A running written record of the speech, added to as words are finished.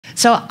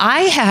So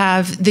I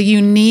have the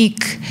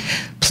unique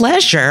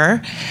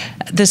pleasure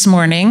this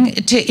morning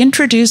to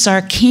introduce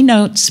our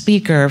keynote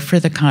speaker for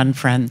the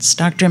conference,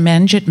 Dr.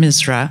 Manjit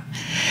Misra.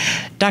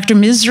 Dr.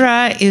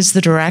 Misra is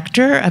the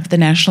director of the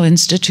National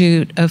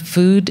Institute of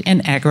Food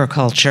and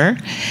Agriculture.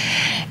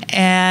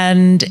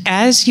 And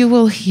as you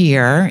will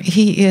hear,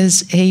 he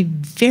is a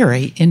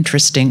very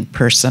interesting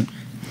person.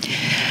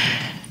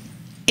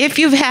 If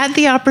you've had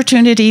the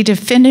opportunity to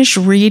finish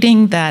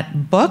reading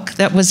that book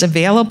that was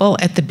available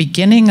at the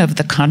beginning of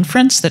the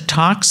conference that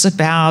talks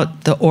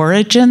about the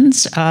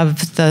origins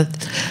of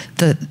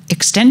the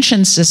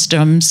extension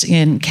systems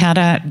in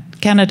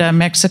Canada,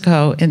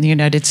 Mexico, and the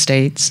United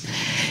States,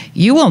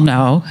 you will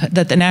know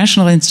that the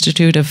National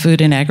Institute of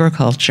Food and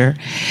Agriculture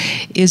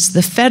is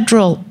the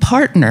federal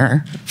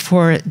partner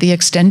for the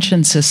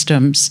extension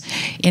systems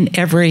in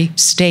every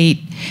state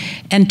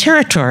and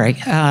territory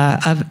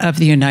of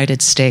the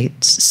United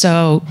States.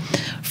 So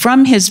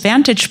from his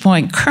vantage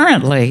point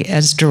currently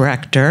as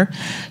director,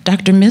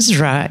 Dr.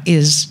 Misra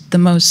is the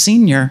most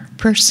senior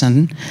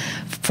person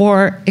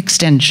for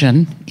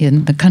extension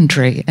in the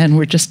country, and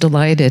we're just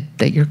delighted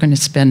that you're going to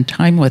spend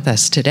time with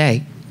us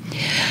today.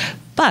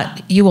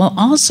 But you will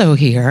also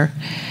hear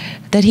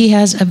that he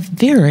has a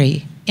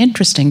very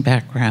interesting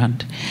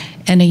background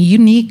and a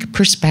unique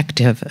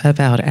perspective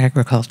about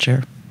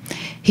agriculture.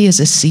 He is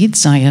a seed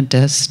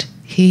scientist.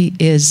 He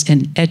is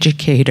an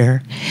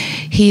educator.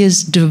 He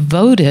is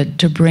devoted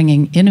to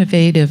bringing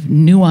innovative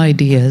new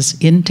ideas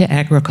into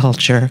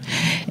agriculture,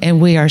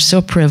 and we are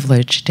so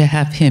privileged to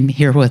have him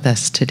here with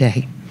us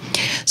today.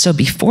 So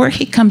before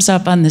he comes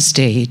up on the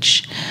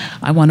stage,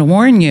 I want to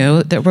warn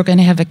you that we're going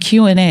to have a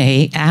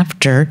Q&A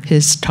after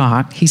his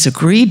talk. He's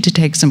agreed to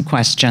take some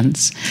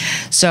questions.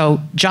 So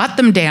jot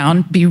them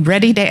down, be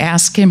ready to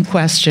ask him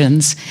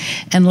questions,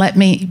 and let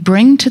me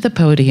bring to the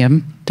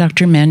podium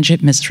Dr.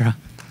 Manjit Misra.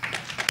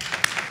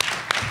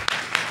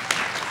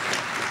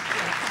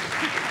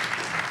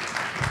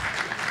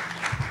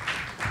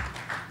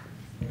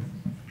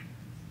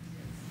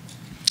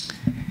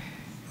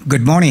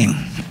 Good morning.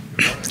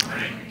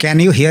 Can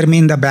you hear me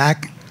in the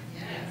back?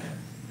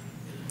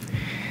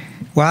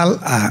 Well,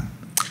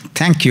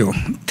 thank you.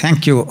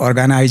 Thank you,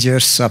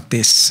 organizers of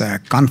this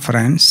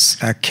conference,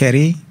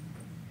 Kerry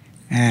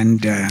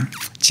and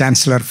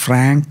Chancellor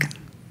Frank,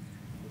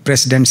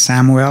 President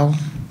Samuel,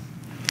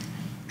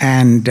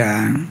 and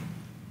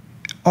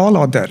all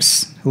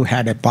others who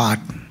had a part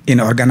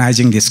in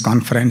organizing this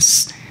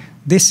conference.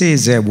 This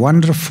is a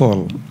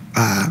wonderful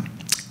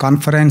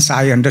conference.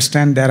 I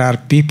understand there are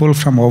people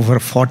from over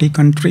 40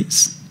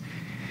 countries.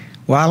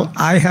 Well,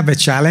 I have a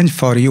challenge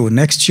for you.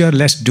 Next year,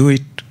 let's do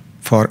it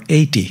for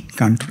 80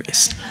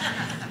 countries.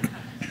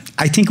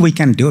 I think we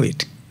can do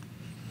it.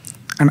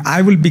 And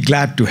I will be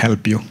glad to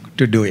help you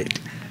to do it.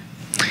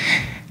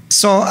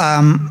 So,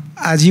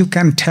 as you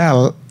can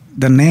tell,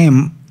 the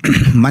name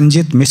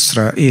Manjit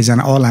Misra is an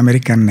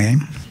all-American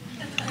name.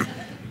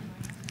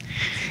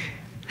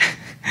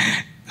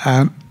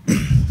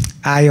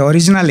 I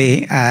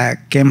originally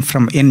came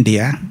from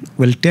India.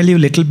 We'll tell you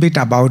a little bit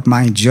about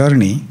my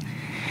journey.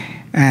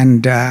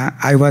 And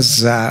I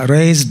was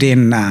raised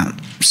in,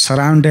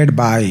 surrounded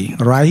by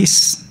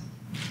rice,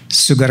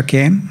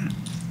 sugarcane,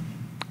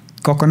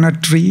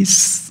 coconut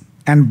trees,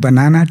 and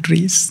banana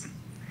trees.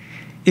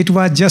 It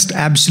was just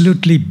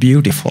absolutely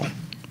beautiful.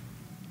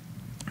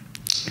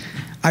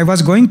 I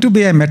was going to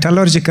be a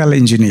metallurgical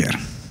engineer.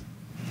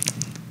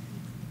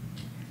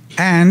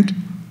 And,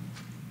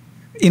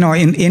 you know,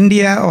 in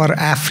India or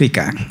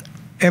Africa,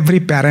 every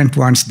parent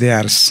wants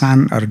their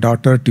son or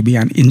daughter to be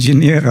an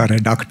engineer or a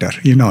doctor.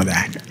 You know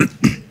that.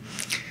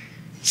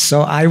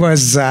 So I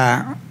was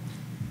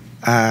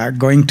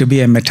going to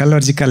be a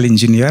metallurgical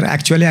engineer.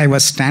 Actually, I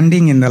was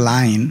standing in the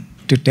line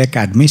to take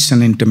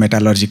admission into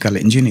metallurgical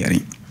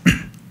engineering.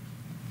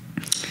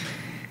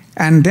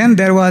 And then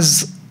there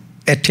was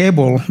a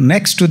table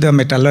next to the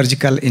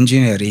metallurgical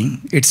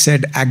engineering. It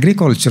said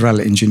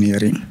agricultural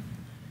engineering.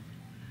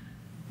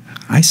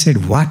 I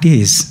said, what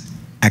is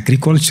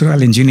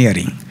agricultural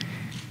engineering?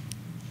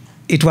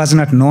 It was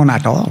not known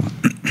at all.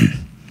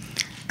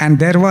 And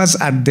there was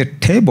at the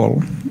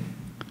table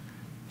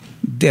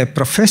the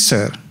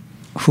professor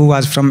who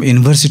was from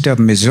University of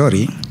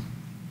Missouri.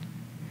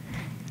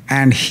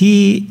 And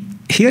here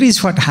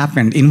is what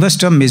happened.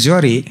 University of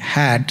Missouri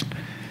had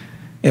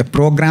a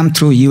program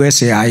through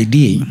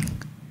USAID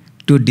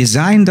to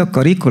design the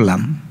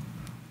curriculum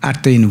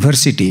at the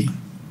university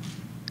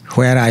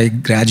where I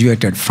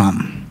graduated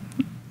from,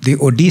 the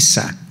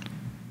Odisha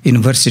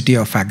University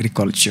of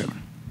Agriculture.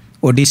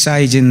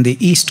 Odisha is in the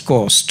east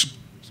coast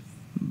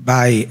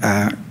by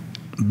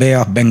Bay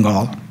of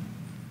Bengal.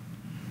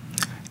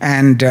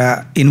 And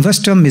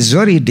University of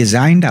Missouri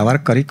designed our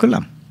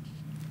curriculum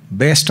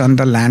based on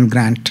the land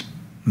grant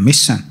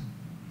mission.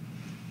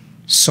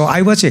 So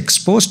I was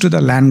exposed to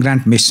the land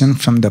grant mission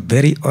from the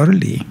very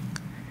early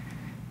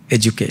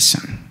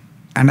education.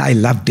 And I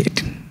loved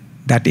it,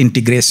 that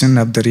integration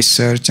of the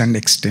research and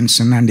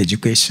extension and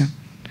education.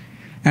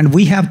 And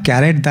we have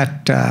carried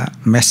that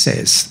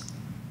message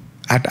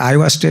at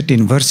Iowa State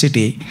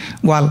University,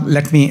 well,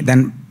 let me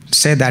then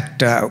say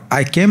that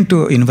I came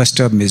to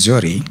University of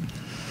Missouri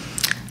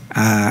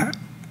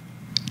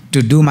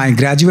to do my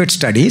graduate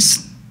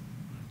studies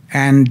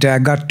and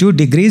got 2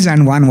 degrees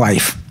and 1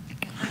 wife.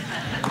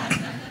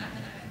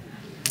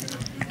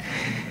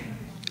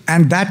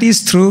 And that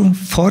is through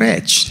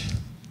 4-H.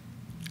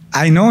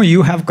 I know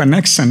you have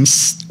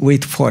connections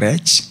with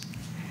 4-H.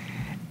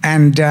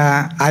 And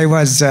I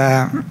was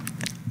a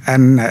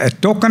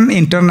token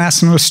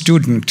international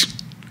student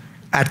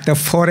at the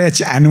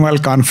 4-H annual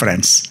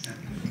conference.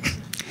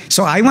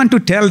 So I want to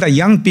tell the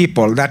young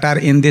people that are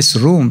in this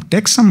room,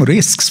 take some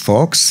risks,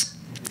 folks.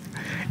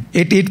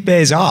 It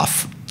pays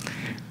off.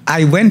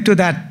 I went to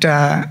that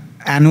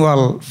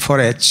annual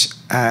 4-H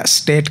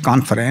state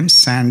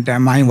conference, and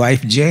my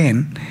wife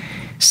Jane,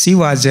 she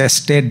was a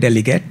state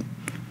delegate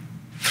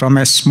from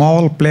a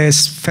small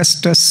place,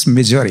 Festus,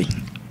 Missouri.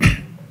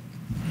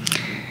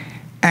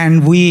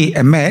 And we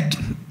met,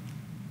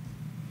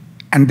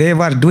 and they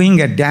were doing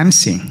a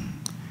dancing.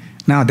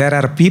 Now, there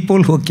are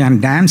people who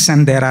can dance,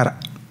 and there are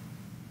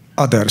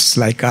others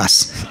like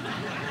us.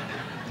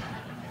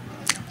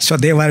 So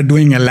they were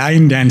doing a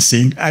line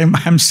dancing.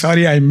 I'm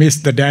sorry I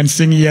missed the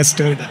dancing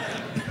yesterday.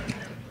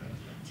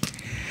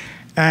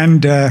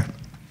 And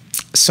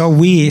so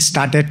we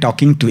started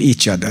talking to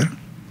each other.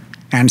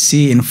 And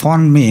she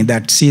informed me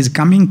that she is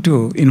coming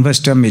to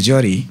University of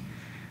Missouri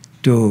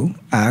to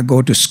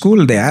go to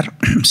school there.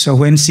 So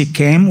when she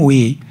came,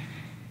 we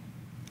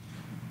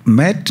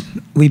met,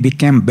 we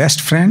became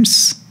best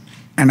friends.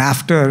 And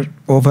after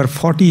over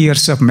 40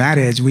 years of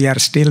marriage, we are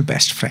still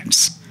best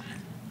friends.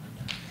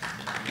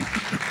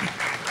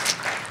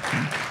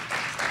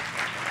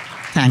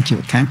 Thank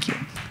you, thank you.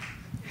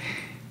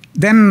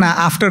 Then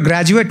after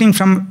graduating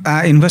from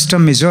University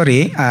of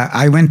Missouri,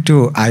 I went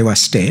to Iowa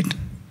State.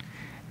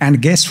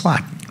 And guess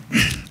what?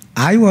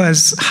 I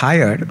was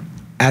hired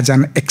as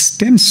an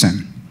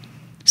extension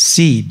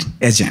seed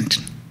agent.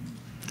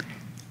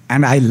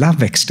 And I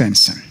love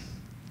extension.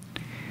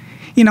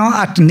 You know,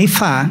 at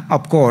NIFA,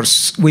 of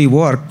course, we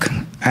work,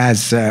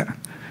 as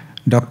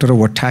Dr.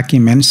 Woteki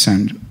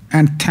mentioned,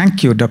 and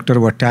thank you, Dr.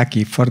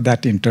 Woteki, for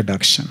that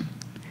introduction.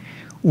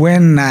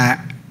 When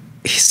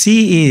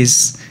she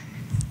is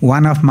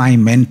one of my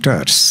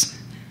mentors,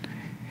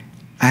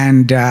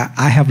 and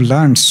I have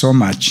learned so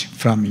much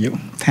from you.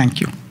 Thank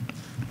you.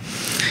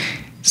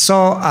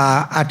 So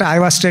at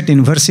Iowa State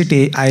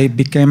University, I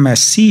became a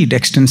seed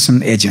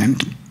extension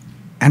agent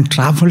and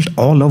traveled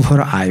all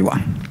over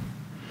Iowa.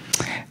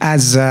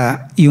 As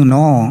you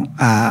know,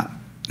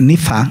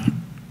 NIFA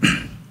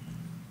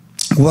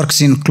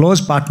works in close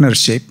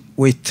partnership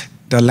with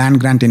the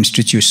land-grant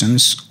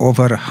institutions,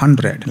 over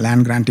 100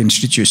 land-grant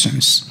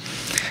institutions,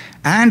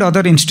 and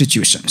other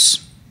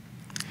institutions,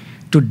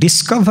 to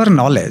discover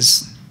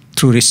knowledge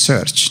through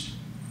research,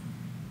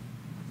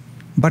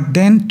 but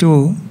then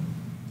to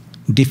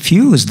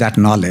diffuse that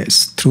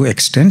knowledge through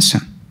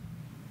extension,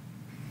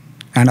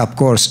 and of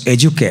course,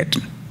 educate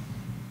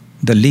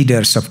the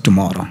leaders of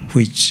tomorrow,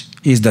 which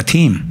is the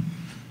theme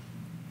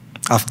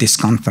of this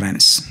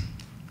conference.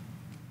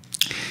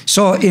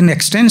 So in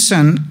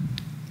extension,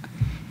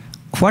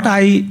 what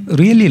I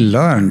really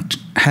learned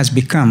has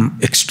become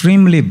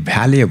extremely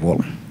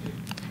valuable.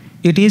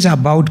 It is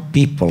about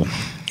people,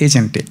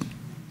 isn't it?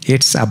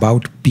 It's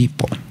about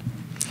people.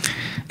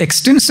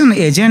 Extension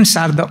agents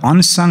are the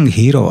unsung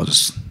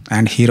heroes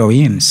and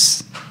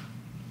heroines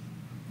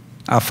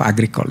of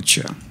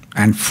agriculture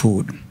and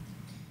food.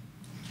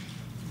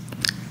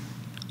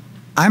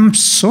 I'm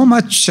so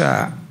much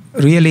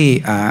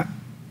really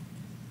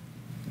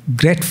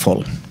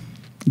grateful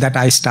that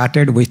I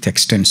started with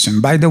extension.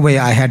 By the way,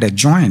 I had a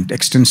joint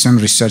extension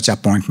research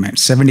appointment,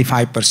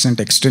 75%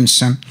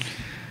 extension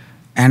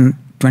and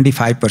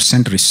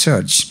 25%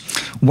 research.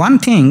 One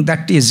thing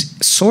that is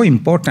so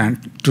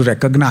important to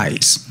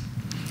recognize,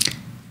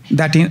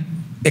 that in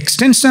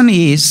extension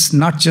is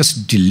not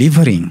just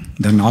delivering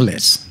the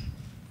knowledge.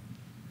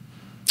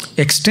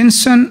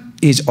 Extension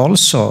is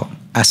also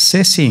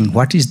assessing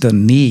what is the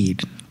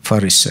need for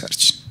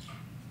research.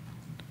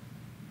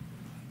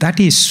 That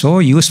is so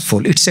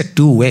useful. It's a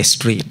two-way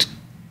street.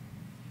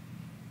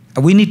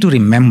 We need to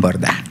remember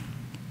that.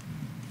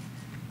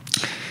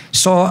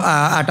 So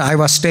at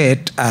Iowa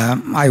State,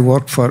 I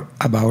worked for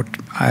about,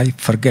 I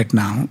forget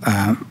now,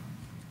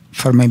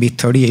 for maybe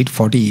 38,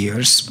 40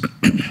 years,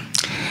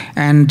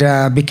 and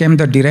became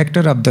the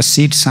director of the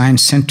Seed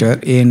Science Center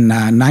in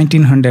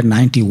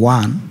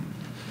 1991.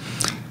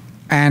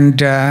 And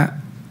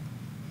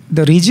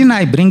the reason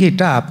I bring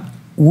it up,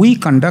 we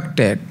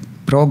conducted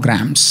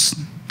programs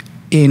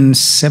in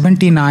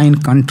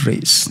 79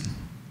 countries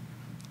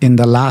in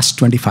the last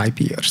 25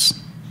 years.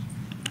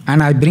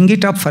 And I bring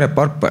it up for a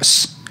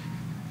purpose,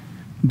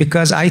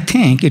 because I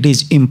think it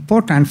is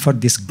important for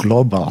this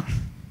global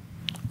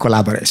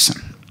collaboration.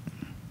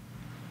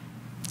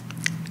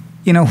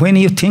 You know, when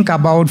you think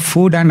about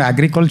food and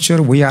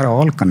agriculture, we are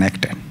all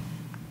connected.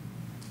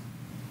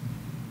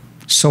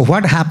 So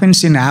what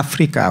happens in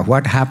Africa,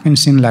 what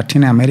happens in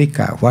Latin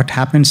America, what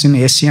happens in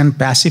Asian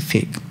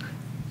Pacific,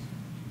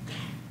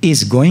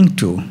 is going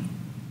to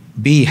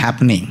be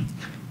happening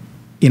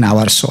in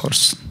our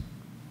source?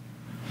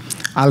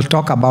 I'll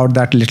talk about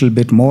that a little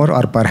bit more,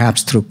 or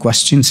perhaps through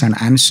questions and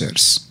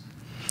answers.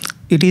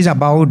 It is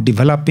about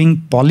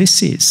developing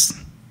policies.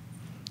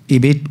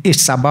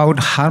 It's about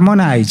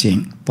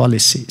harmonizing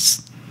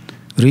policies,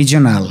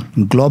 regional,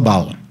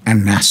 global,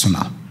 and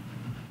national.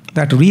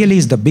 That really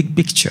is the big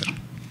picture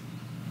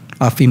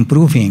of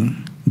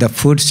improving the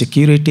food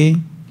security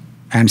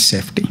and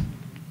safety.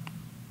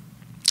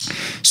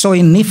 So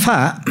in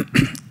NIFA,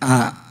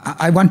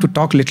 I want to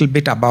talk a little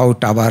bit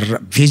about our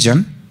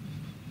vision,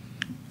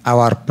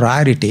 our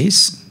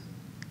priorities,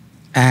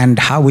 and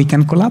how we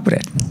can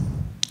collaborate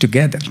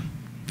together.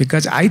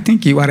 Because I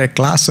think you are a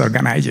class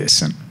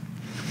organization.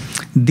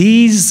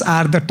 These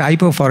are the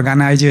type of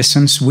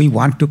organizations we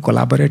want to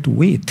collaborate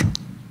with.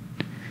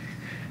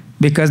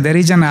 Because there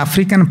is an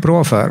African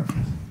proverb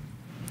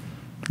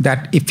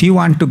that if you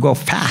want to go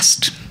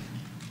fast,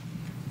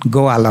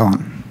 go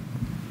alone.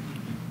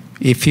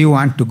 If you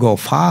want to go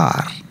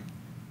far,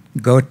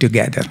 go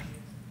together.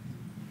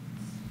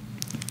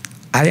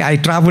 I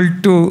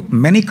traveled to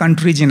many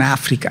countries in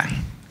Africa.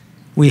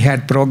 We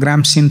had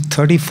programs in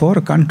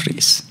 34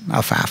 countries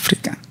of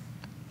Africa.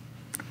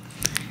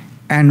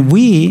 And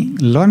we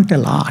learned a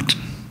lot.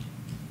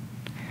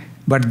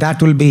 But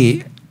that will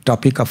be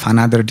topic of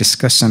another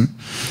discussion.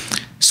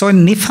 So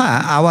in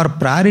NIFA, our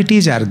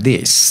priorities are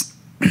this: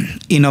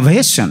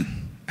 innovation,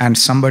 and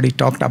somebody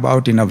talked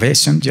about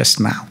innovation just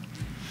now.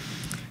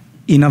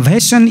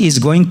 Innovation is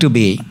going to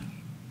be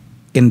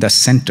in the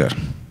center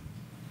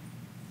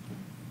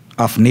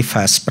of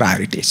NIFA's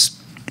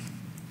priorities.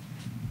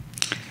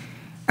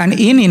 And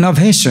in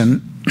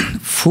innovation,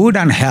 food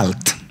and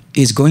health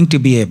is going to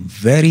be a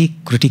very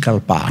critical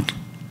part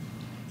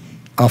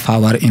of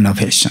our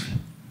innovation.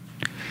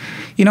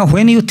 You know,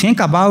 when you think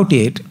about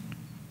it,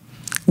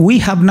 we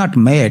have not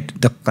made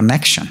the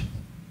connection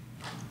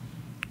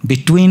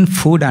between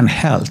food and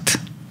health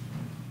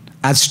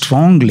as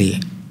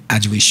strongly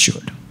as we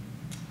should.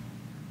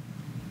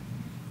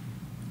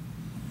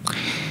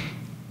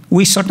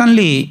 We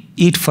certainly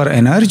eat for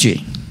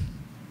energy,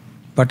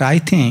 but I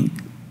think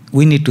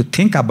we need to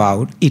think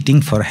about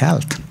eating for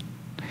health.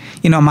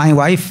 You know, my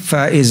wife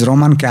is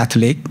Roman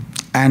Catholic,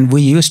 and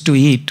we used to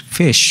eat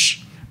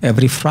fish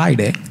every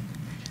Friday.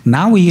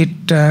 Now we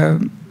eat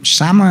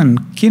salmon,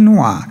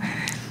 quinoa,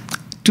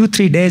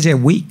 2-3 days a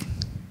week.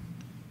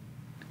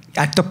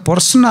 At the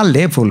personal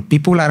level,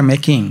 people are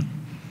making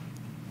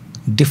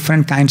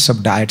different kinds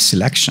of diet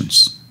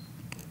selections.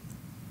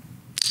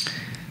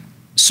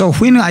 So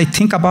when I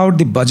think about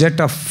the budget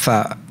of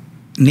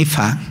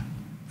NIFA,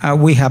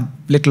 we have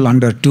little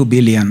under $2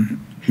 billion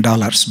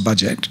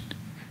budget.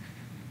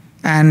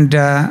 And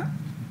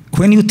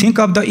when you think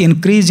of the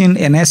increase in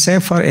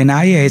NSF or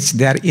NIH,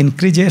 their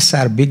increases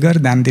are bigger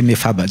than the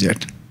NIFA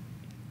budget.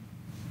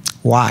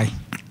 Why?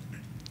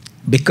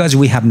 Because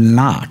we have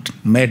not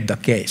made the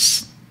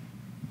case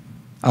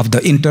of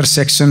the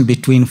intersection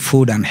between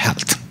food and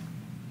health.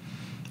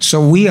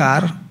 So we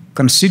are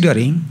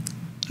considering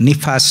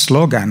NIFA's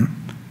slogan,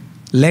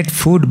 "Let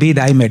food be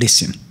thy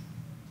medicine."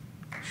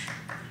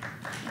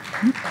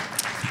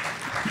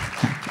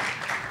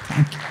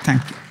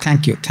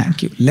 Thank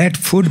you. Let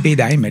food be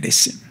thy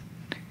medicine.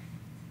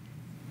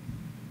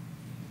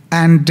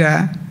 And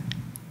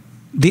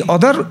the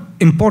other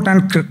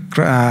important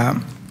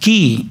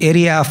key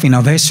area of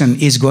innovation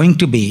is going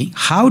to be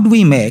how do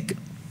we make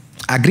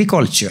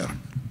agriculture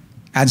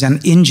as an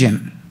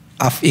engine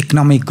of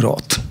economic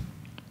growth?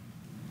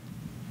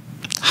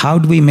 How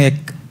do we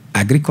make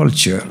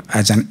agriculture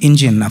as an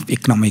engine of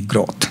economic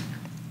growth?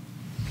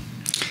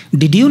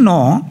 Did you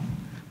know,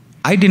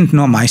 I didn't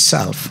know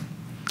myself,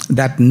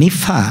 that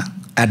NIFA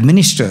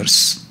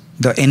administers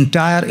the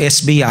entire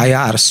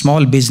SBIR,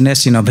 Small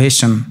Business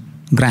Innovation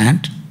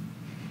Grant,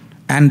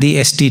 and the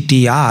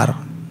STTR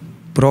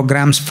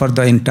programs for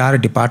the entire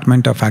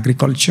Department of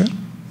Agriculture?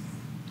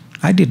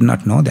 I did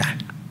not know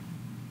that.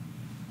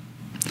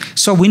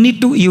 So we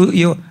need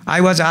to,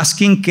 I was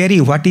asking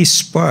Kerry, what is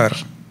SPUR?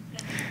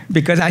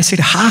 Because I said,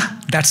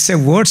 that's a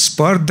word,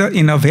 spur the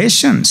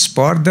innovation,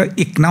 spur the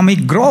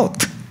economic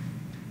growth.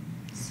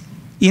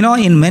 You know,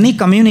 in many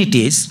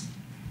communities,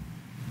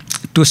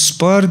 to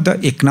spur the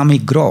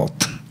economic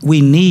growth,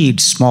 we need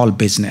small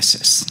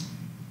businesses.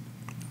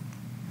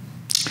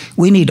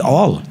 We need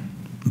all,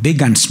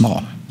 big and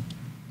small,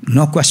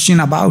 no question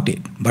about it.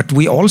 But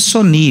we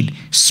also need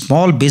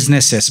small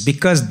businesses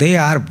because they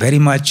are very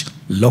much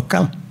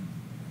local.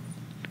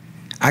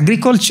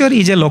 Agriculture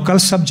is a local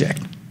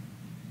subject.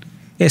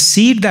 A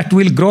seed that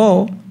will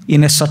grow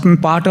in a certain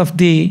part of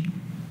the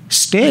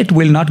state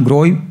will not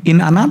grow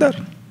in another.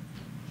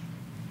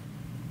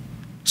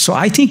 So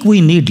I think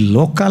we need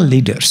local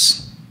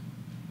leaders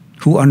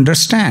who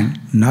understand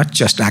not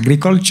just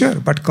agriculture,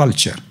 but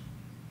culture.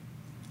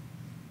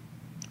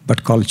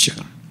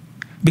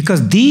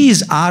 Because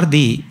these are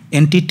the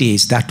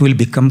entities that will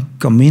become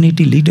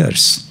community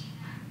leaders.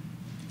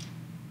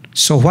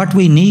 So what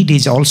we need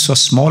is also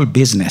small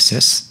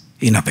businesses,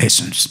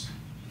 innovations.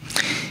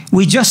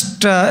 We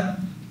just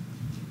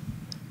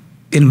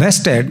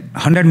invested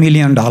 $100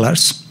 million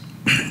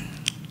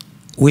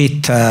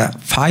with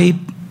 5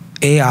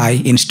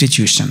 AI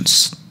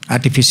institutions,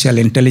 artificial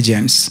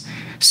intelligence.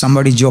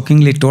 Somebody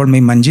jokingly told me,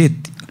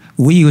 Manjit,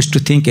 we used to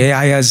think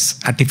AI as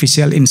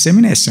artificial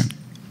insemination.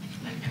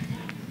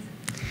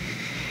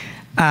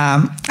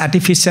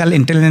 Artificial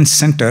intelligence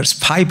centers,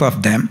 5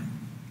 of them,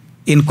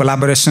 in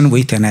collaboration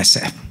with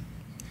NSF.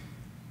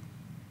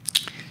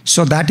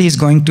 So that is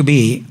going to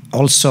be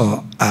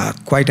also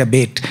quite a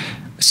bit.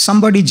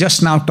 Somebody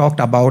just now talked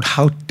about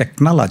how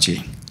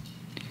technology,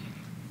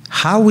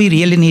 how we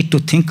really need to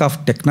think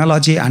of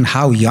technology and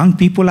how young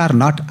people are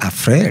not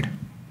afraid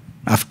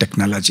of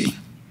technology.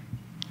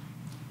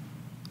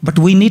 But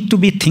we need to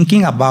be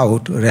thinking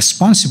about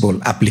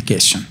responsible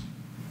application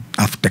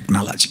of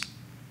technology.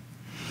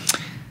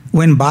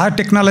 When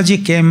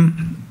biotechnology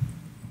came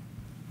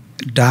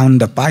down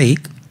the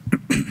pike,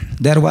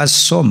 there was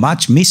so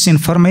much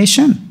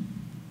misinformation,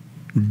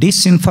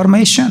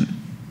 disinformation,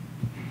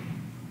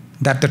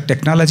 that the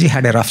technology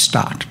had a rough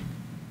start.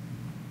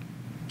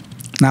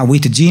 Now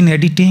with gene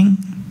editing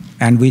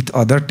and with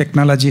other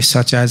technologies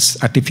such as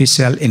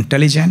artificial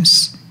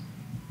intelligence,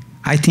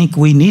 I think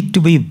we need to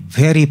be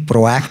very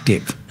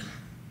proactive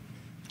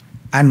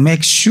and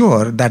make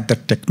sure that the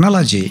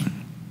technology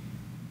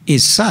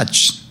is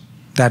such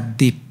that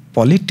the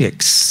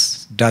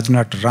politics does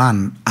not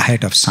run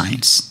ahead of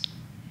science.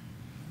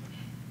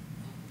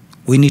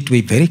 We need to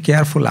be very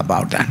careful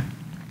about that.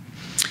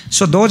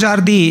 So those are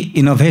the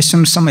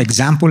innovations, some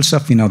examples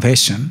of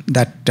innovation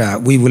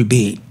that we will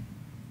be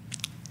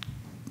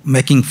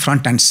making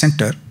front and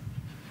center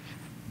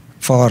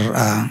for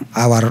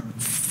our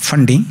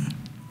funding.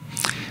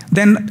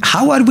 Then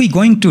how are we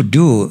going to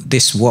do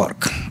this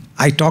work?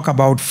 I talk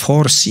about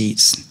 4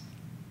 C's.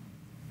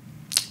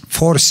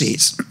 4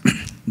 C's.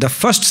 The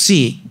first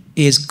C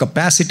is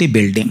capacity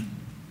building.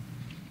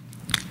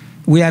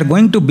 We are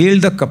going to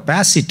build the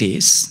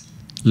capacities,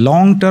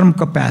 long-term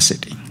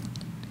capacity.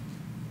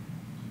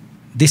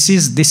 This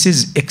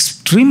is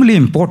extremely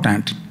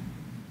important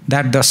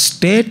that the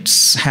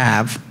states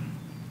have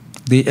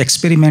the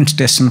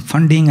experimentation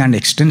funding and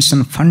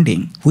extension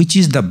funding, which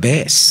is the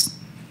base,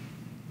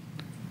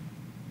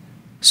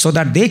 so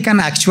that they can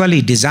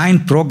actually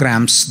design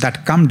programs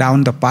that come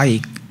down the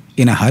pike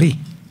in a hurry.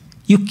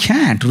 You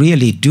can't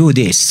really do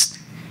this.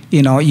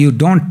 You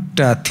don't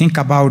think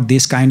about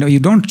this you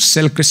don't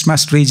sell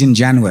Christmas trees in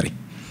January.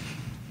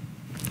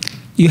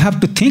 You have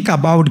to think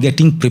about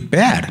getting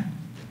prepared.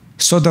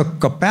 So the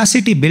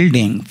capacity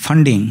building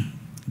funding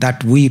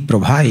that we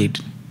provide,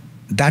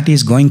 that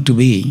is going to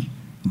be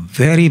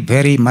very,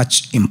 very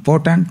much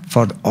important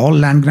for all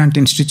land-grant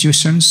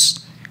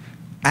institutions,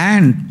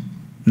 and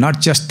not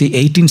just the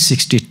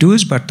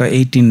 1862s, but the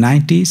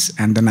 1890s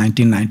and the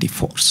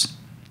 1994s.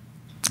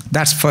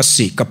 That's first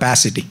C,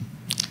 capacity.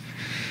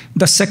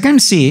 The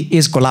second C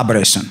is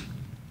collaboration.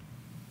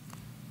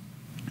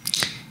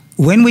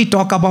 When we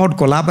talk about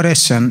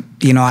collaboration,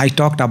 I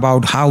talked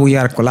about how we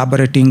are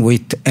collaborating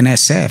with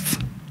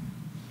NSF.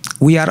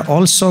 We are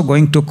also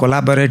going to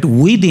collaborate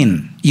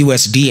within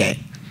USDA.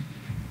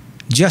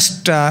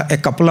 Just a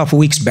couple of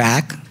weeks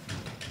back,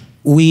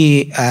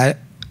 we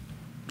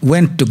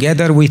went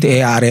together with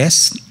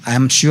ARS.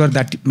 I'm sure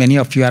that many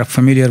of you are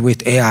familiar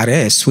with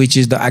ARS, which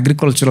is the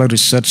Agricultural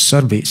Research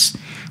Service,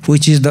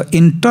 which is the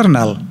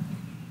internal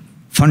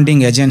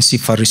funding agency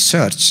for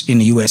research in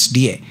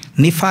USDA.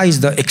 NIFA is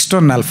the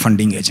external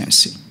funding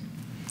agency.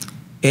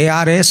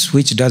 ARS,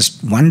 which does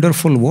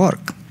wonderful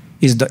work,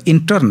 is the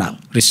internal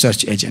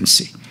research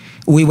agency.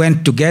 We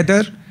went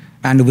together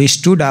and we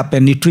stood up a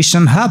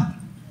nutrition hub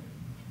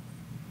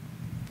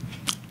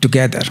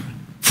together,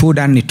 food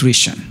and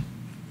nutrition.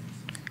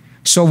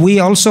 So we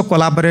also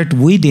collaborate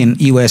within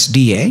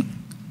USDA.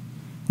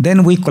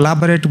 Then we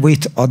collaborate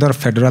with other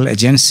federal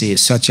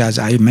agencies, such as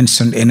I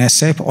mentioned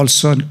NSF,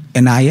 also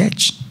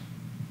NIH.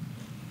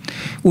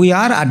 We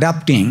are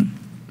adapting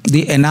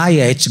the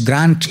NIH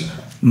grant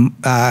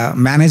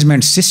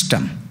management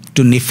system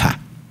to NIFA.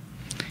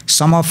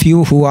 Some of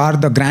you who are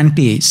the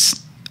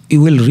grantees,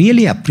 you will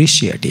really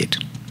appreciate it.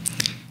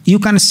 You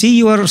can see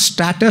your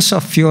status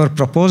of your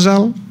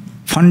proposal,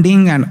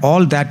 funding, and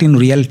all that in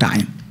real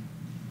time.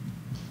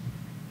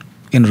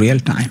 In real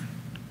time.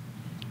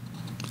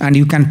 And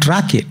you can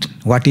track it,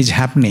 what is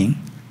happening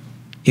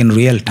in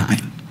real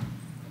time.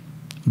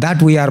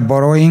 That we are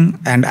borrowing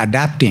and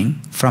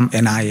adapting from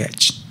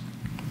NIH.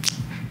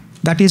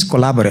 That is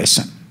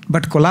collaboration.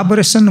 But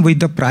collaboration with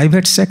the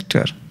private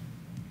sector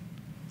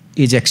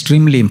is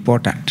extremely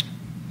important.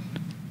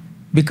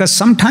 Because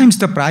sometimes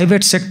the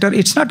private sector,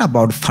 it's not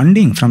about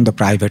funding from the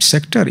private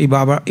sector,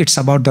 it's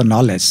about the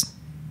knowledge.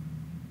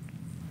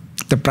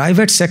 The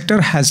private sector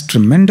has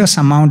tremendous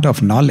amount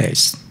of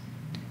knowledge.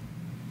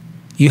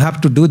 You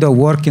have to do the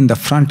work in the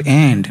front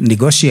end,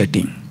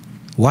 negotiating.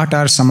 What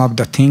are some of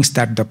the things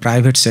that the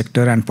private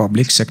sector and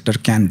public sector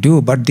can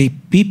do? But the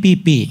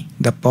PPP,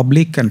 the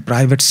public and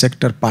private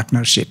sector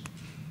partnership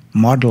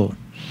model,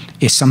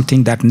 is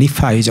something that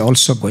NIFA is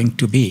also going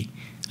to be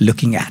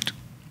looking at.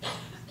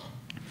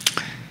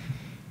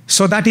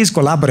 So that is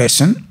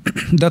collaboration.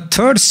 The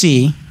third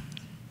C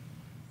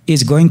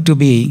is going to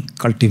be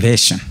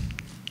cultivation.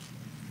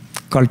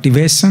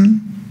 Cultivation,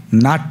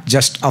 not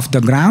just of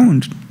the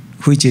ground,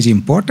 which is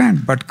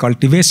important, but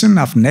cultivation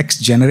of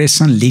next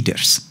generation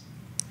leaders.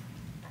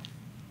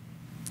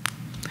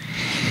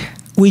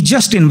 We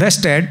just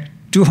invested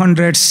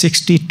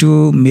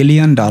 $262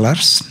 million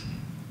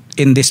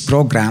in this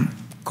program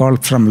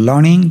called From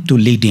Learning to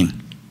Leading,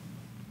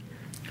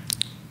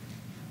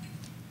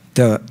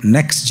 the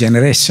next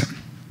generation.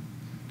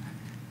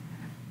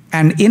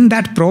 And in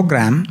that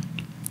program,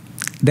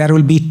 there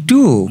will be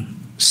two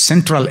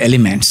central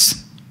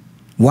elements.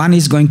 One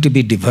is going to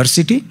be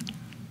diversity,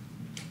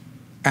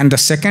 and the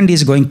second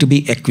is going to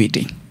be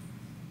equity.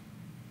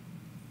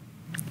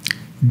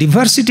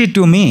 Diversity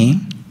to me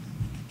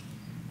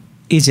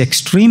is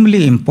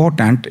extremely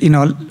important.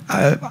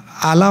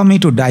 Allow me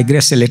to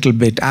digress a little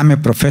bit. I'm a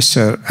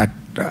professor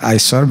I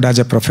served as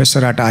a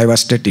professor at Iowa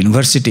State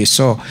University,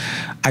 so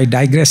I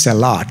digress a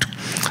lot.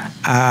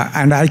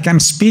 And I can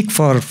speak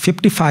for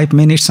 55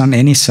 minutes on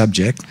any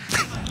subject.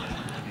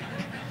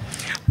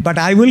 But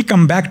I will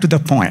come back to the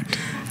point.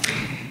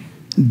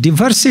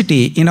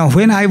 Diversity,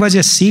 when I was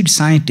a seed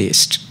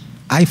scientist,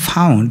 I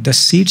found the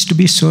seeds to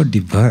be so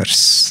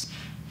diverse.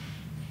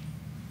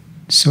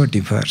 So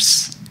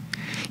diverse.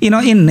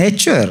 In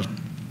nature,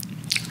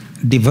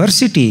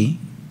 diversity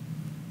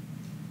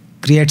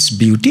creates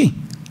beauty.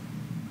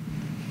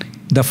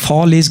 The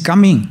fall is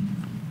coming.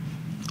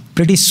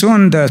 Pretty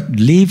soon the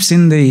leaves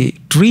in the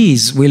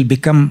trees will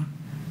become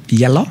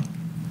yellow,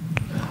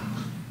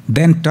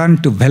 then turn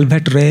to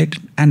velvet red,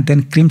 and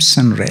then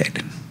crimson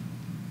red.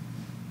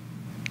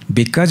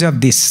 Because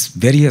of these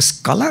various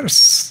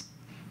colors,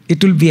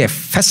 it will be a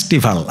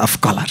festival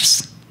of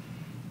colors.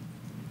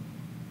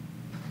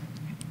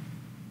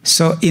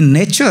 So in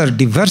nature,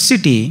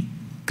 diversity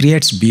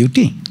creates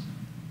beauty.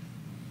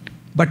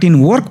 But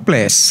in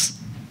workplace,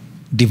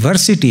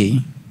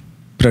 diversity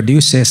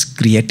produces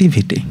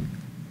creativity.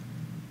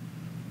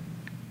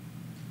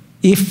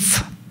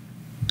 If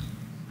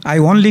I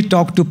only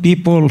talk to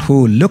people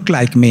who look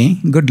like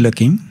me, good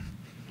looking,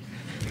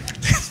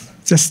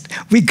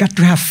 we got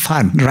to have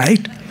fun,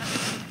 right?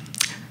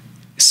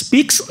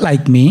 Speaks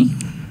like me,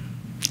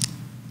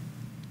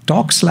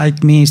 talks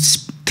like me,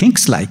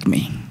 thinks like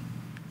me,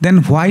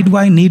 then why do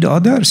I need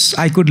others?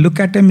 I could look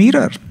at a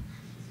mirror.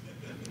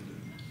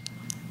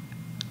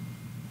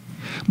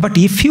 But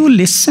if you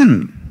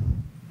listen,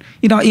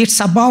 it's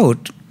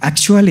about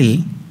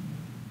actually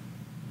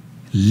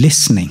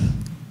listening.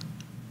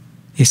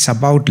 It's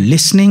about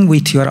listening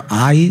with your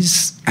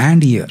eyes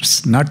and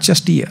ears, not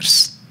just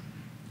ears.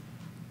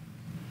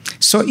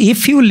 So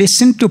if you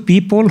listen to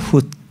people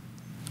who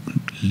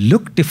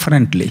look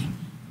differently,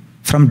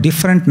 from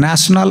different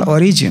national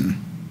origin,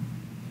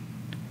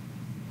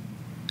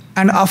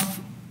 and of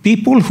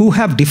people who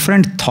have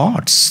different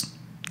thoughts,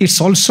 it's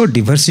also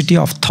diversity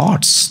of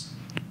thoughts,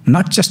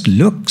 not just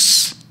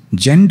looks,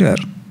 gender,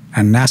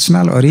 and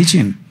national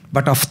origin,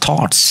 but of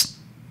thoughts.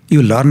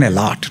 You learn a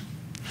lot.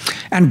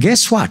 And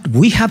guess what?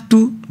 We have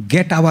to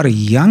get our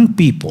young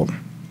people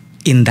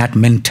in that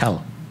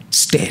mental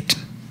state,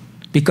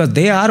 because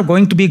they are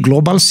going to be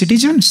global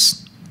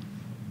citizens.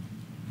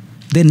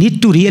 They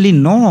need to really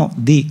know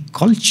the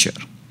culture.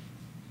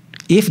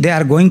 If they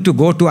are going to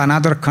go to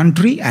another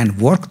country and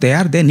work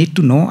there, they need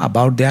to know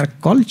about their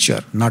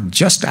culture, not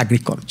just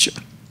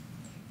agriculture.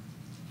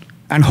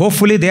 And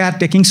hopefully they are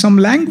taking some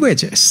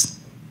languages.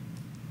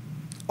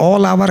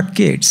 All our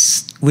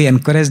kids, we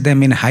encourage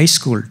them in high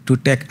school to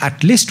take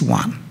at least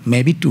one,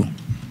 maybe two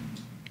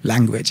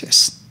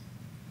languages.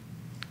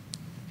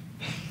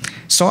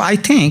 So I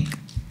think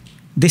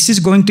this is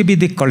going to be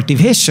the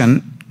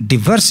cultivation.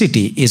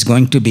 Diversity is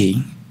going to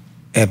be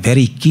a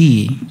very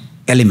key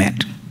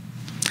element.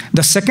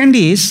 The second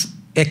is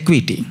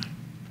equity.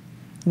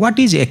 What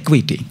is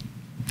equity?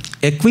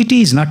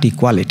 Equity is not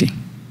equality.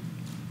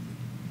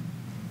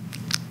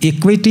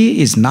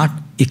 Equity is not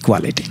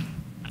equality.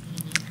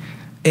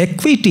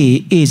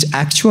 Equity is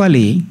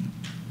actually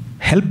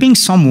helping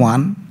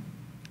someone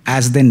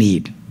as they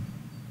need,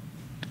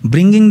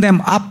 bringing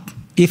them up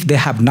if they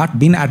have not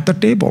been at the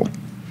table,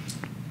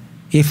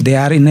 if they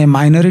are in a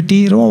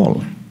minority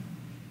role,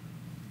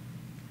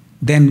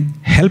 then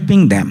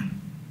helping them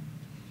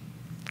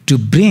to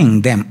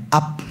bring them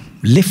up,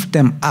 lift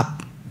them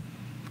up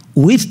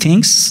with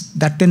things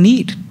that they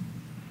need.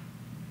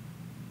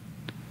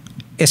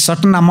 A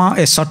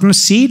certain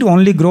seed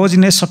only grows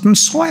in a certain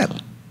soil.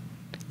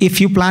 If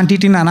you plant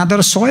it in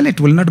another soil, it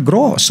will not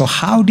grow. So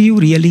how do you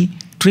really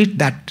treat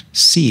that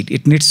seed?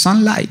 It needs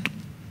sunlight.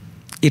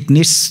 It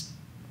needs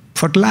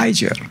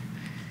fertilizer.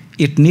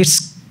 It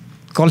needs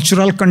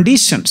cultural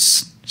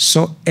conditions.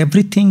 So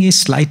everything is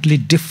slightly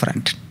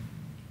different.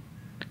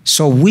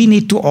 So we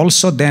need to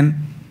also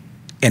then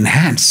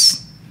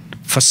enhance,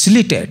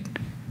 facilitate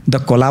the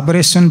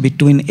collaboration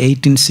between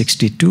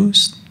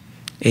 1862s,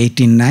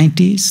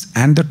 1890s,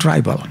 and the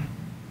tribal.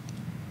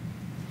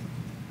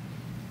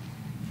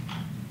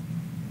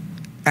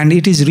 And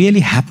it is really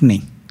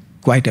happening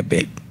quite a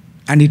bit.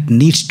 and it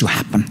needs to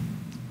happen.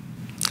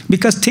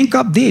 Because think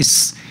of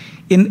this,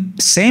 in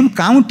same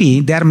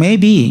county, there may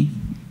be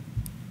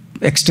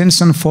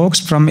extension folks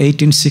from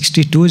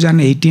 1862s and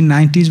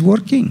 1890s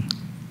working.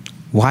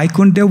 Why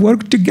couldn't they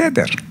work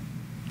together?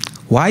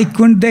 Why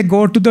couldn't they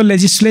go to the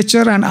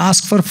legislature and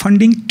ask for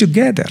funding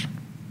together?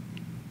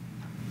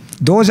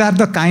 Those are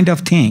the kind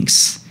of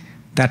things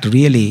that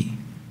really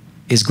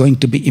is going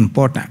to be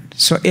important.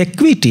 So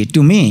equity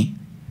to me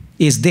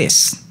is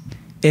this.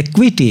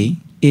 Equity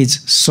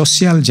is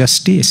social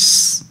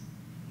justice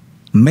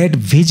made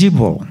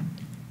visible.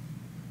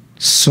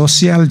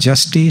 Social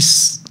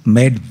justice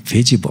made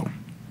visible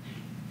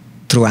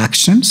through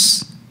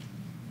actions,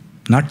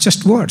 not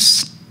just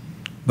words,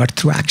 but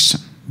through action.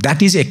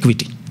 That is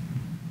equity.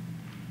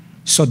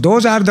 So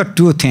those are the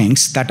two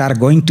things that are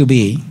going to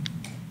be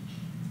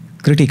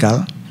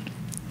critical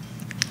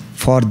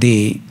for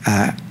the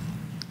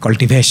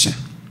cultivation.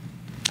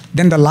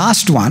 Then the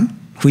last one,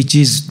 which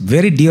is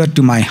very dear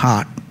to my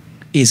heart,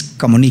 is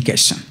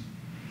communication.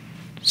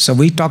 So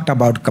we talked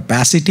about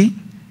capacity,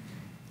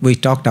 we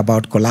talked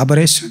about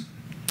collaboration,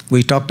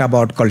 we talked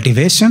about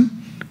cultivation,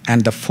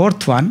 and the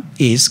fourth one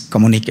is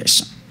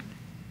communication.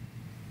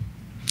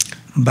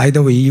 By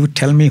the way, you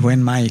tell me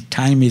when my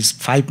time is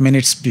 5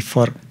 minutes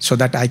before, so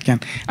that I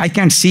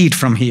can see it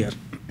from here.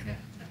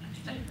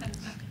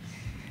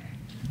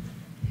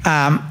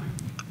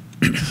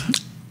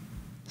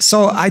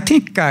 So I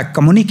think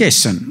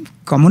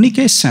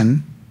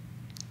communication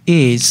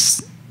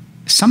is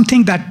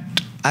something that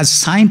as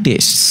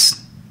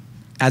scientists,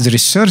 as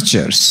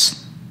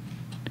researchers,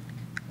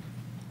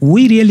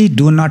 we really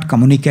do not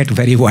communicate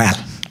very well.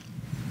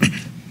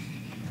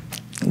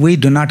 We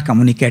do not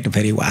communicate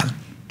very well.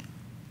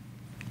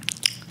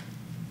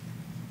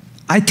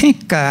 I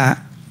think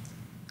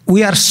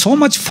we are so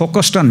much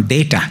focused on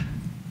data,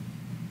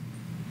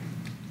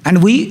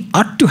 and we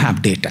ought to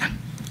have data.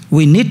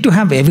 We need to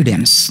have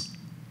evidence.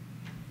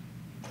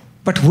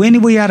 But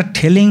when we are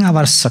telling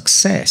our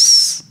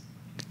success,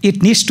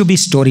 it needs to be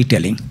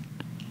storytelling.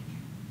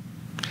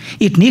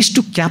 It needs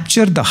to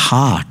capture the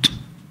heart.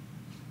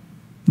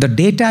 The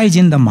data is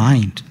in the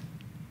mind,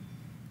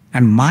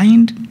 and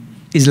mind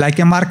is like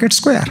a market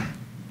square.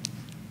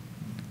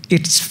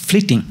 It's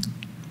fleeting.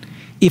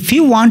 If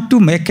you want to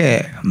make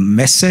a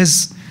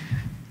message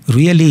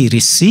really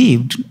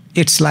received,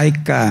 it's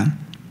like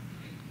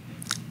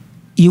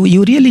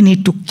you really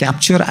need to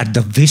capture at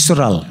the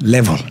visceral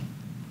level.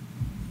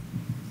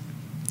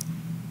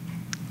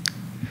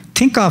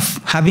 Think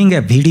of having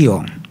a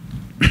video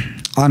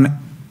on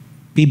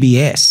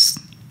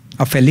PBS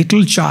of a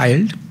little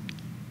child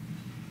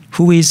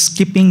who is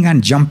skipping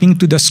and jumping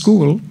to the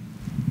school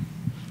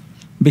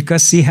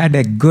because she had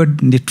a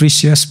good,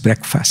 nutritious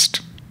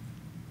breakfast.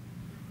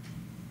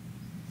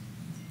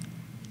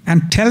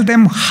 And tell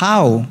them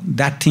how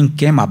that thing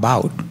came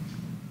about.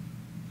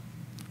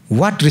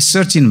 What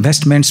research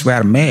investments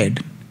were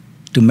made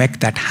to make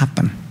that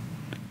happen.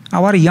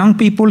 Our young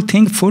people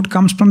think food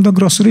comes from the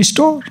grocery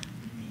store.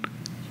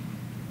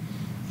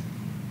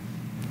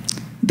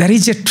 There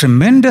is a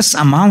tremendous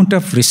amount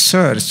of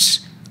research,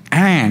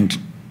 and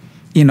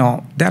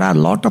there are a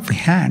lot of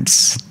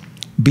hands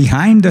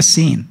behind the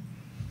scene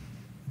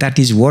that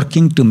is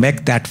working to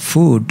make that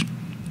food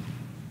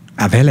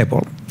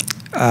available.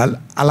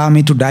 Allow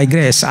me to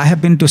digress. I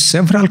have been to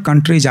several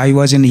countries. I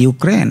was in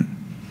Ukraine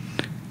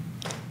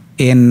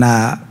in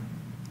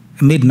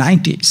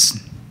mid-90s.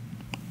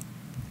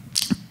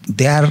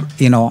 There,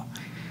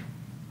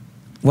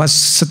 was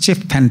such a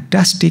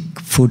fantastic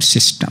food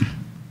system.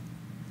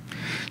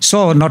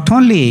 So not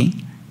only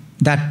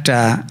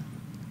that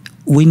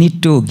we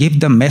need to give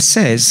the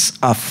message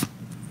of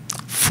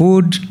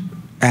food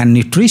and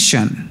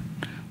nutrition,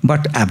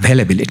 but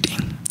availability.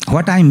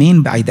 What I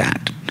mean by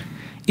that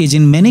is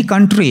in many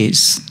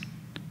countries,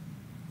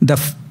 the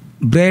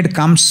bread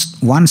comes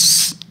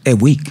once a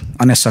week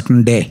on a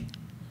certain day.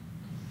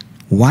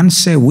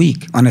 Once a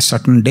week on a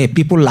certain day,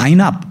 people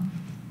line up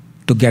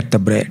to get the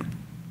bread.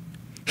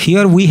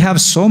 Here we have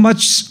so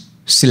much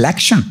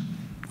selection,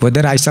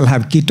 whether I shall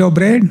have keto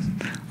bread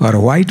or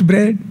white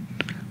bread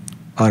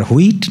or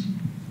wheat.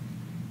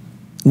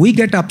 We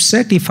get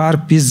upset if our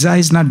pizza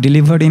is not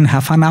delivered in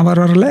half an hour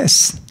or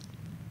less.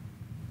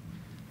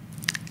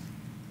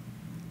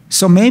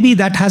 So maybe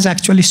that has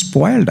actually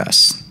spoiled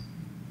us.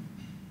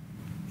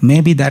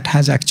 Maybe that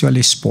has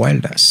actually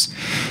spoiled us.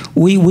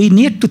 We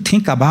need to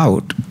think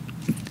about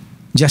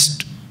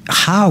just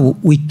how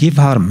we give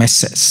our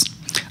message.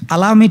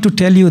 Allow me to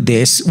tell you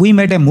this. We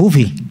made a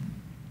movie,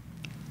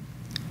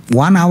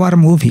 1 hour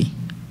movie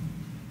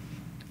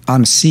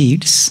on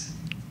seeds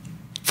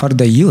for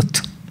the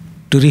youth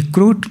to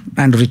recruit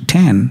and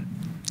retain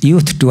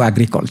youth to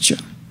agriculture.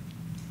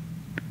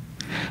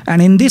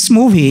 And in this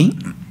movie,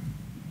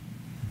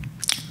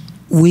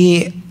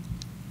 we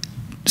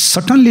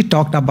certainly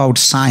talked about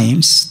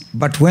science,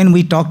 but when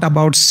we talked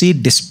about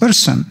seed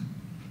dispersion,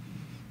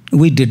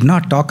 we did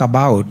not talk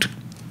about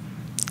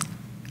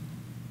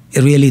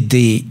really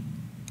the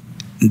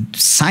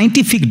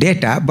scientific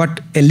data,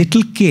 but a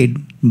little kid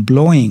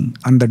blowing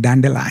on the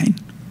dandelion,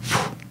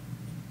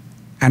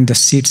 and the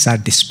seeds are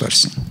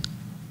dispersing.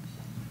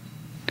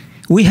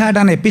 We had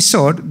an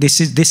episode,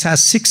 this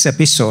has 6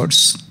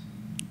 episodes,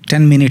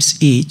 10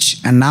 minutes each,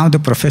 and now the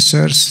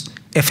professors,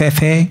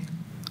 FFA,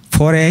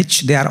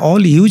 4H, they are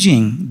all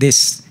using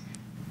this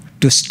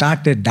to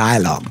start a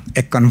dialogue,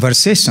 a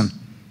conversation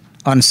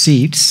on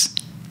seeds.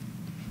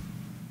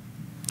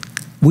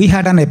 We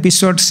had an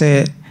episode,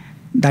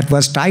 that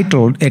was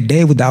titled A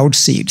Day Without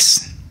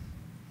Seeds.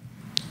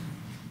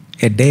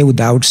 A Day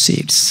Without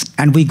Seeds.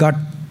 And we got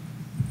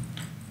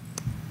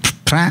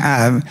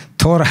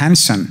Thor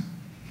Hansen,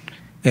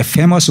 a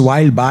famous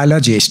wild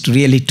biologist,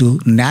 really to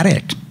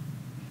narrate.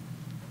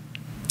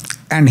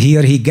 And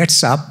here he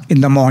gets up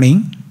in the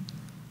morning.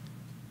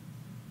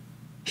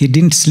 He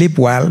didn't sleep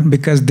well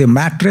because the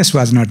mattress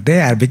was not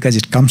there because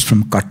it comes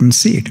from cotton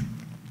seed.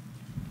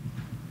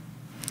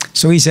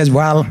 So he says,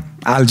 well,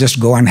 I'll just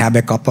go and have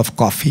a cup of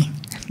coffee.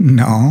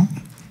 No,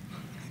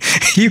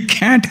 you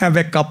can't have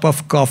a cup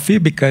of coffee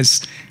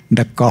because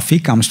the coffee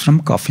comes from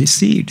coffee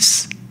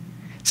seeds.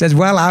 He says,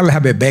 well, I'll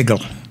have a bagel.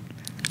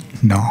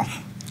 No.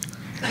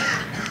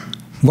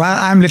 Well,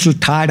 I'm a little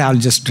tired, I'll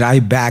just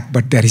drive back,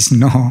 but there is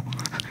no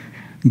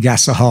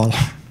gasohol.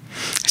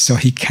 So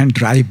he can't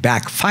drive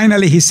back.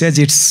 Finally, he says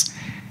it's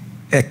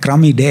a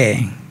crummy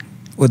day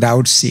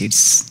without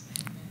seeds.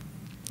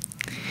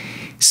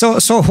 So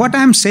what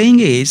I'm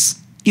saying is,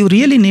 you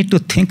really need to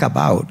think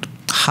about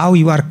how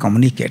you are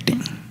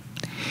communicating.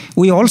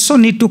 We also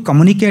need to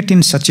communicate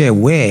in such a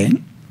way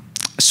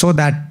so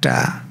that,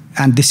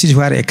 and this is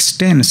where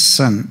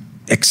extension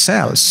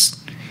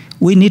excels,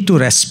 we need to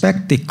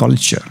respect the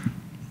culture.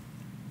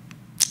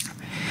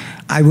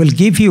 I will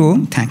give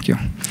you, thank you.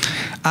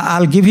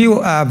 I'll give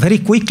you very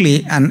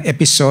quickly an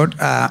episode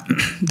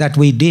that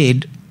we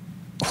did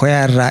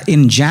where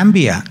in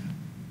Zambia,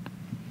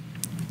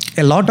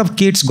 a lot of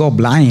kids go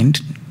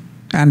blind,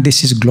 and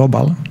this is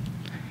global.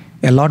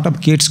 A lot of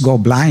kids go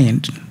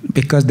blind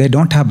because they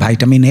don't have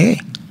vitamin A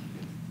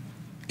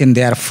in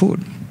their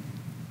food.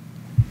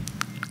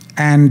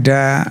 And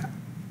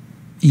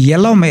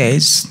yellow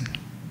maize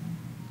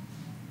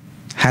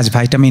has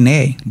vitamin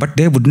A, but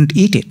they wouldn't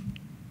eat it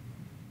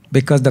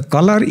because the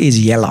color is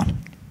yellow.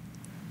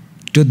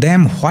 To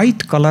them,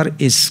 white color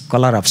is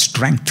color of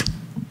strength.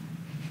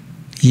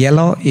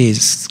 Yellow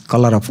is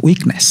color of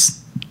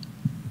weakness.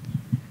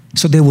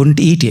 So they wouldn't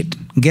eat it.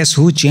 Guess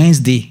who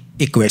changed the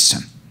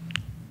equation?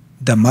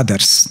 The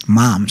mothers,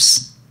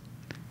 moms.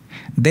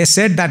 They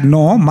said that,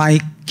 no, my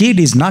kid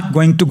is not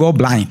going to go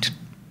blind.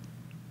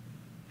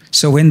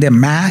 So when they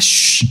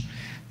mash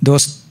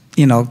those,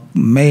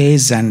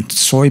 maize and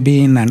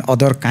soybean and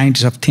other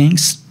kinds of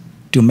things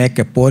to make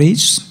a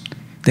porridge,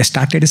 they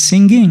started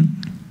singing.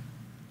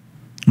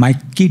 My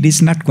kid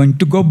is not going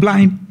to go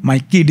blind. My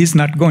kid is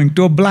not going to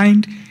go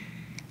blind.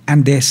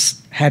 And they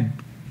had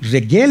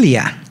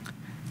regalia,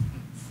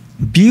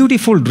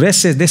 beautiful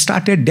dresses. They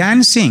started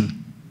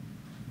dancing.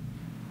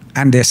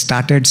 And they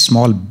started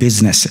small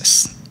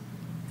businesses.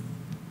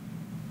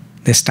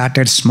 They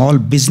started small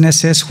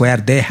businesses where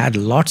they had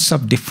lots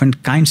of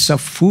different kinds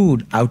of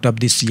food out of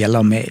this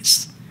yellow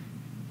maize.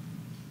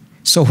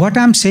 So what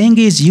I'm saying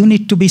is you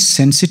need to be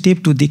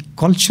sensitive to the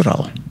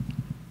cultural.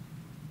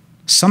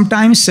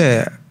 Sometimes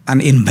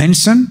an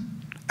invention,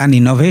 an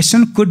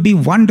innovation could be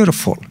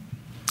wonderful,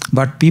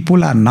 but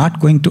people are not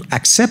going to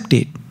accept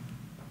it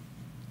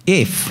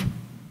if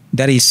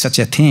there is such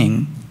a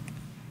thing.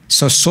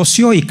 So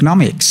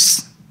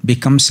socioeconomics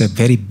becomes a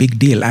very big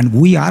deal, and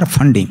we are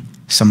funding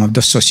some of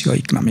the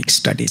socioeconomic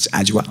studies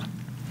as well.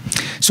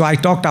 So I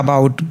talked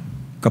about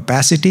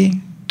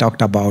capacity,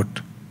 talked about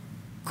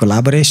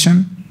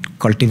collaboration,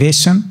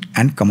 cultivation,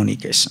 and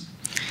communication.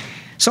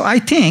 So I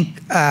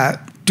think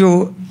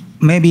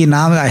maybe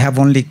now I have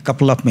only a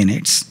couple of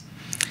minutes.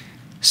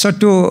 So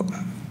to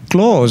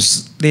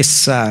close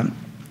this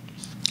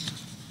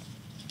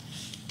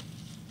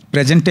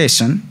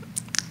presentation,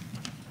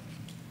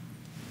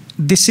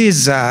 this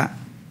is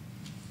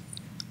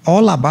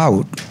all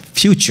about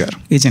future,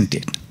 isn't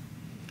it?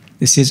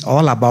 This is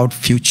all about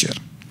future.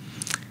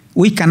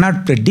 We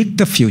cannot predict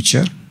the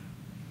future,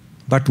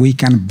 but we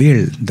can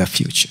build the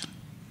future.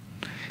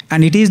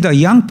 And it is the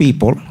young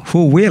people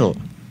who will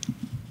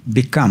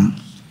become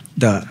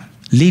the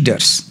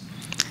leaders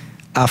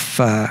of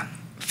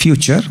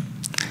future.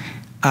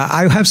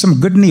 I have some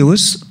good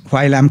news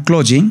while I'm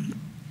closing.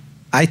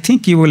 I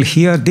think you will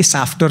hear this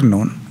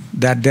afternoon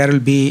that there will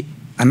be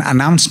an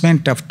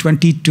announcement of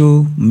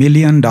 $22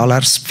 million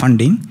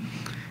funding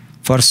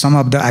for some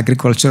of the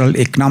agricultural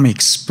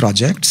economics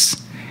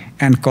projects,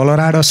 and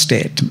Colorado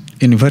State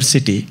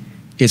University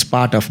is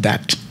part of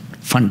that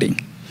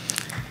funding.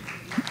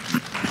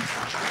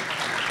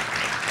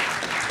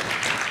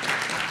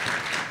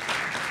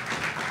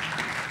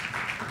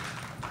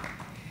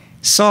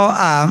 So,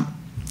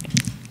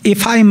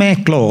 if I may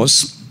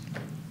close,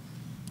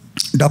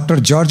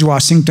 Dr. George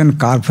Washington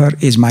Carver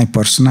is my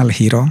personal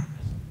hero.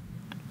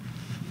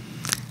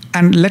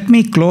 And let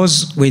me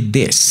close with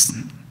this.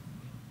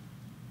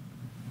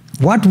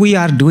 What we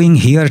are doing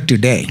here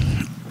today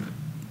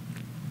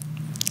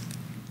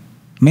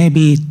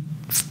maybe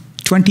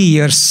 20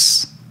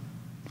 years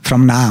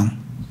from now,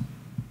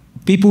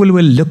 people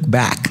will look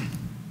back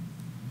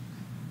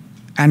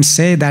and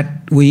say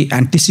that we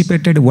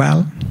anticipated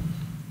well,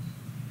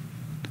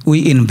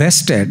 we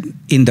invested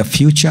in the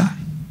future,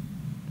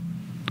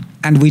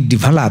 and we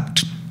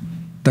developed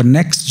the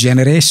next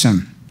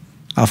generation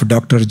of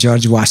Dr.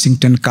 George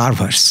Washington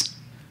Carvers,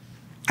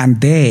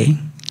 and they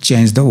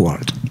changed the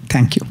world.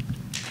 Thank you.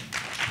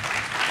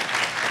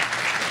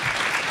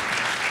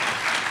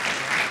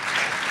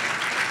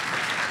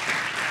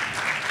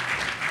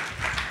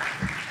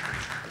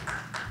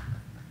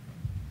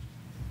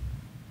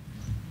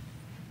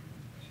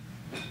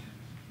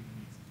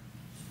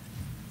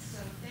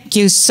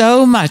 Thank you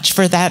so much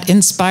for that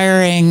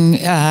inspiring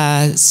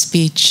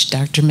speech,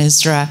 Dr.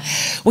 Misra.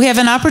 We have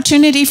an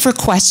opportunity for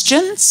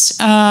questions.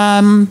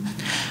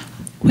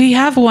 We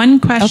have one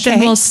question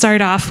we'll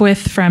start off with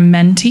from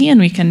Menti, and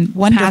we can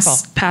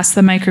pass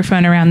the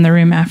microphone around the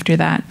room after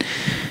that.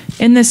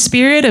 In the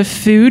spirit of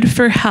food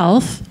for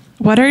health,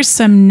 what are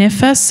some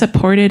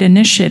NIFA-supported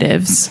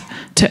initiatives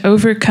to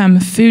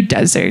overcome food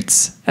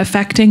deserts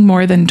affecting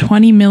more than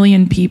 20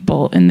 million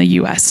people in the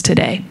U.S.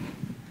 today?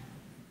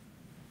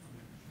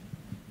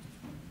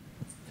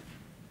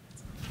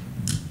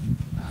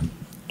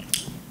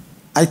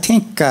 I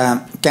think,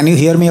 can you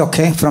hear me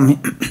okay?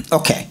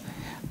 Okay.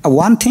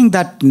 One thing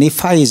that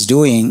NIFA is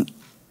doing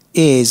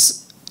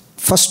is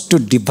first to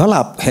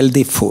develop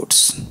healthy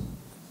foods.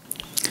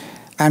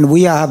 And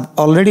we have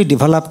already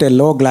developed a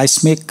low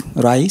glycemic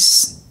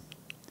rice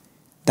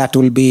that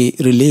will be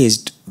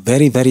released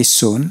very, very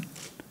soon.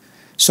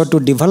 So to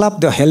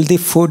develop the healthy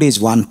food is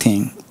one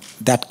thing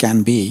that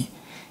can be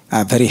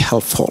very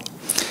helpful.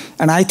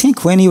 And I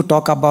think when you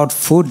talk about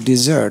food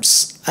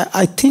deserts,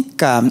 I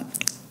think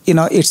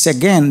it's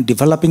again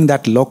developing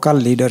that local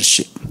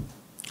leadership.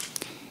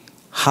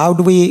 How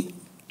do we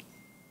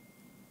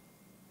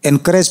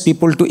encourage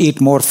people to eat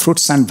more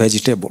fruits and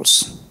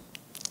vegetables?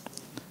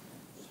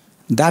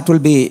 That will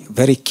be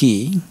very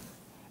key,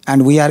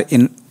 and we are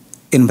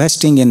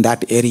investing in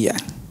that area.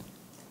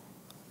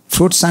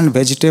 Fruits and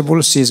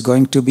vegetables is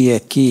going to be a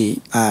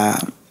key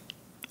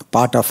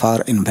part of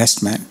our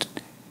investment.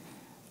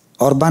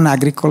 Urban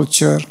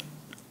agriculture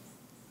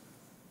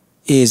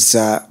is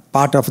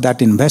part of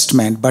that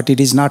investment, but it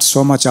is not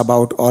so much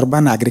about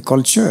urban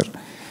agriculture.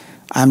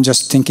 I'm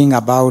just thinking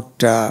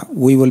about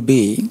we will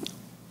be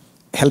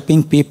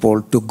helping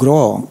people to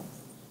grow.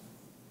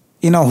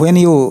 When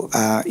you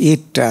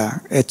eat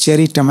a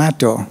cherry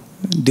tomato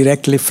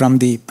directly from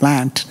the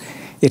plant,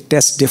 it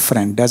tastes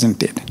different,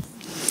 doesn't it?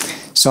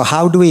 So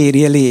how do we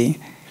really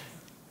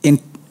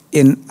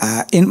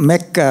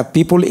make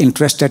people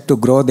interested to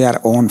grow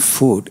their own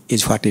food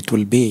is what it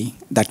will be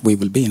that we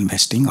will be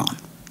investing on.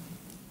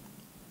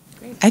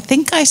 I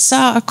think I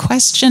saw a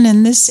question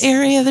in this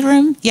area of the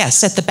room.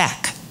 Yes, at the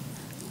back.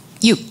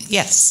 You,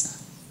 yes.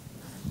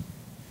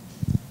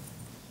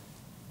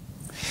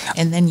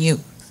 And then you.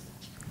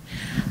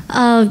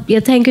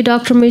 Thank you,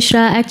 Dr. Misra.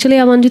 Actually,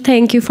 I want to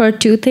thank you for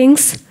two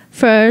things.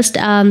 First,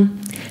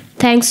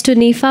 thanks to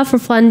NIFA for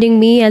funding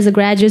me as a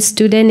graduate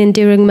student and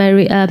during my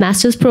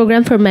master's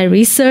program for my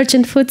research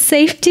in food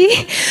safety.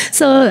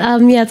 So,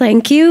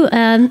 thank you.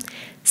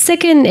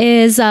 Second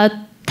is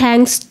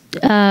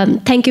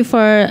thank you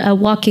for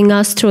walking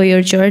us through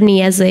your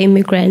journey as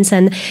immigrants,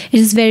 and it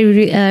is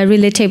very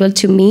relatable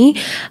to me.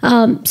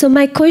 So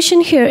my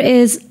question here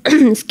is,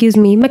 excuse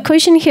me, my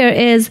question here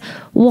is,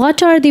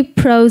 what are the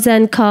pros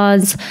and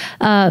cons?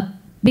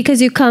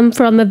 Because you come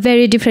from a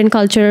very different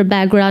cultural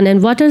background,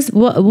 and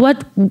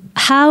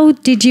how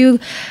did you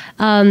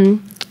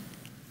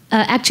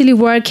actually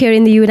work here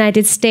in the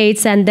United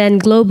States and then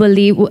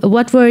globally?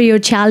 What were your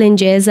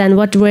challenges, and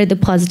what were the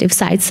positive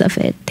sides of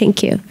it?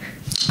 Thank you.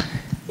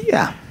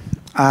 Yeah.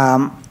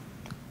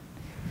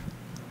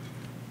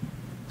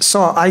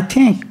 So I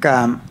think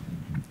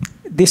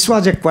this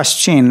was a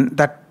question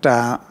that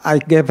I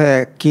gave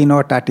a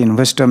keynote at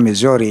Investor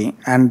Missouri,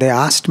 and they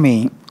asked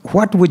me,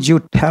 what would you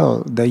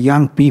tell the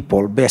young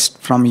people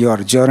best from your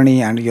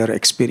journey and your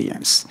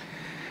experience?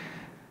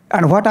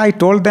 And what I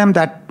told them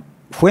that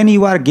when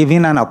you are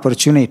given an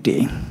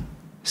opportunity,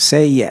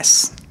 say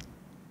yes.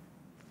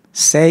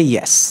 Say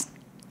yes.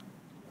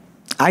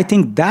 I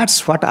think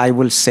that's what I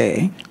will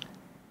say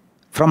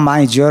from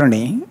my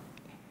journey.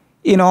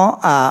 There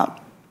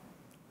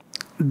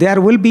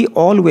will be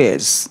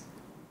always,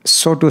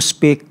 so to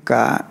speak,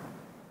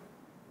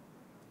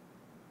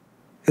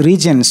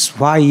 reasons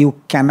why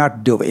you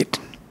cannot do it.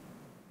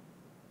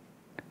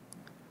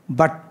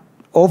 But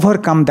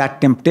overcome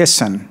that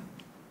temptation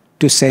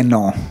to say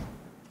no.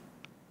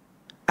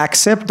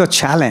 Accept the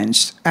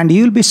challenge, and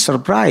you'll be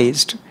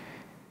surprised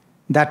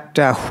that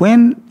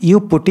when you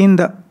put in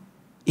the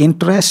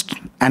interest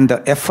and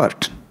the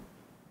effort,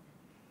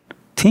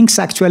 things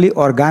actually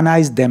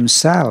organize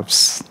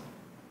themselves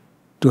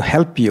to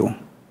help you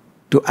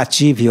to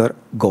achieve your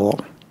goal.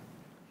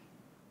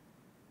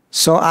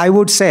 So I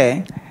would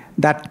say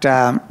that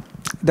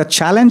the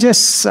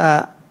challenges,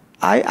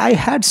 I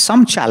had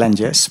some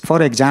challenges.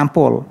 For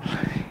example,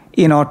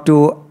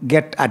 to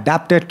get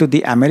adapted to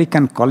the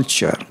American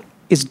culture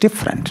is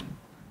different.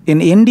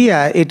 In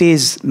India, it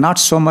is not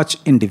so much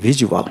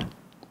individual.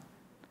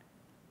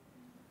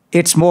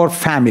 It's more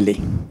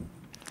family.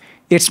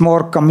 It's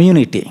more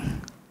community.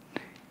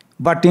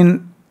 But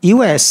in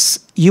US,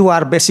 you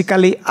are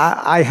basically,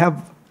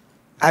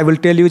 I will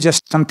tell you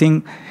just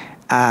something.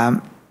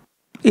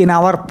 In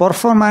our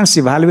performance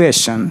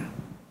evaluation,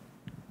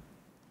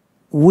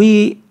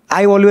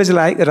 I always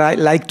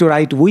like to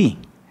write we.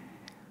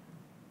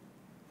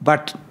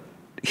 But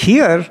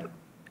here,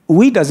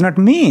 we does not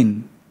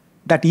mean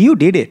that you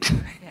did it,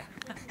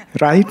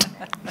 right?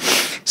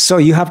 So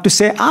you have to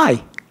say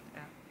I.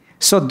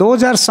 So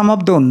those are some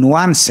of the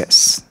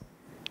nuances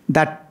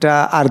that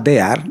are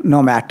there,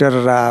 no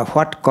matter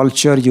what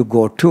culture you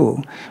go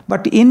to.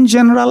 But in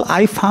general,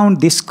 I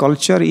found this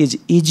culture is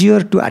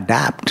easier to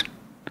adapt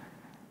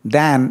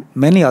than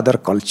many other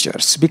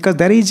cultures because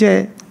there is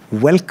a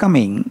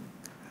welcoming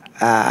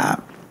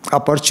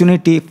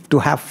opportunity to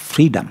have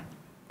freedom.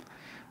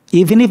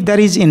 Even if there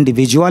is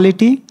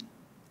individuality,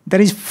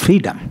 there is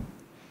freedom.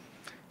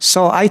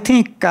 So I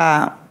think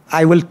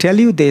I will tell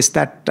you this,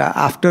 that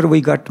after we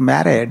got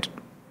married,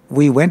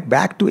 we went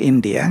back to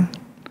India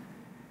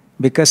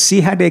because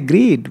she had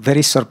agreed,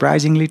 very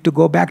surprisingly, to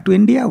go back to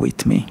India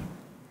with me.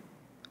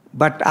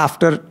 But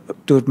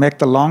to make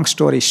the long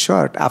story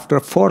short, after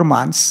 4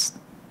 months,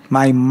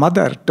 my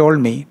mother told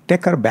me,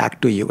 take her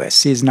back to US.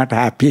 She's not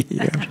happy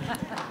here.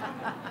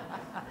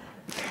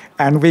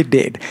 And we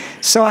did.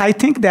 So I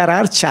think there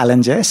are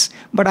challenges,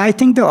 but I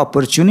think the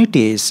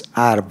opportunities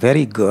are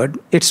very good.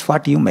 It's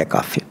what you make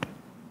of it.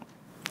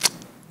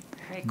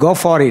 Go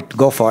for it.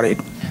 Go for it.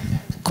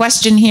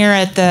 Question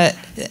here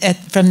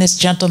from this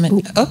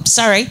gentleman. Oh,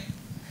 sorry.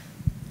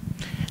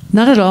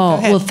 Not at all.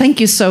 Well,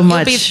 thank you so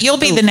much. You'll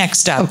be the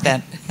next up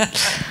then.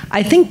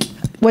 I think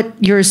what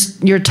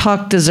your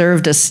talk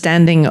deserved a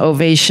standing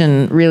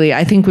ovation, really.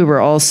 I think we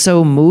were all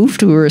so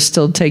moved. We were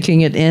still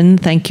taking it in.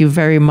 Thank you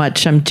very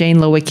much. I'm Jane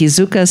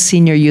Lowicki-Zuka,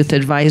 Senior Youth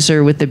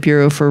Advisor with the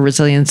Bureau for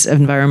Resilience,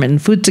 Environment,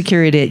 and Food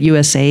Security at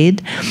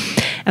USAID.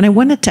 And I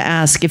wanted to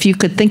ask if you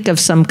could think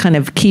of some kind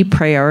of key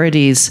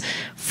priorities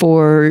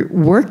for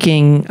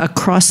working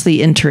across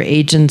the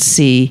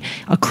interagency,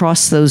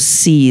 across those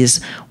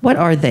seas. What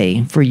are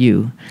they for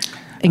you?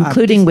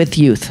 Including with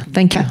youth.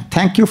 Thank you.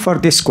 Thank you for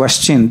this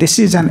question. This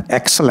is an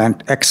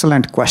excellent,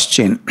 excellent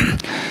question.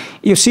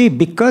 You see,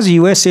 because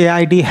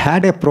USAID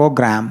had a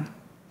program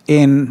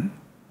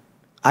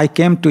I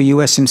came to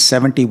US in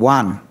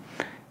 71.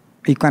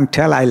 You can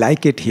tell I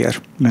like it here.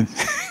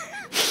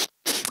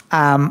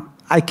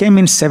 I came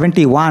in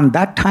 71.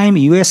 That time,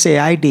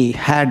 USAID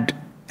had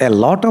a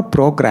lot of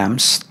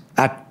programs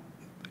at,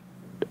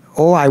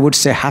 I would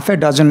say half a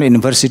dozen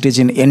universities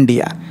in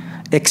India.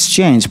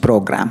 Exchange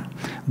program,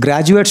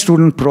 graduate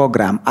student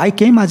program. I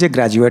came as a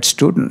graduate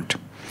student.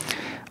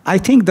 I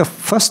think the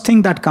first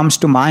thing that comes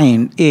to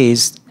mind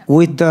is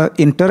with the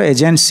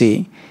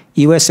interagency,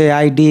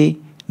 USAID,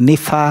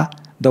 NIFA,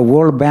 the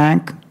World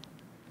Bank,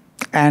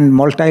 and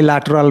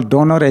multilateral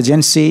donor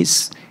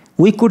agencies,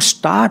 we could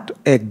start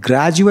a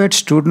graduate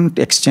student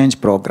exchange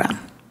program.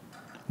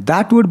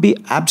 That would be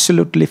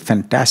absolutely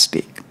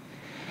fantastic.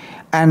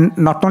 And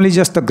not only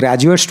just the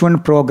graduate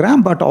student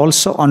program, but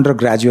also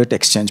undergraduate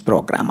exchange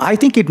program. I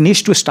think it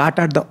needs to start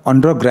at the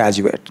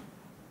undergraduate.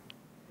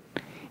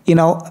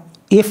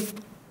 If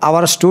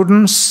our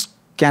students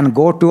can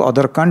go to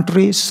other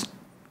countries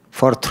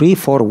for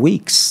 3-4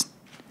 weeks,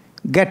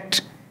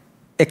 get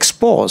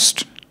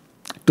exposed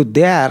to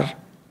their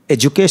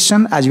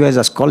education as well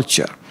as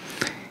culture.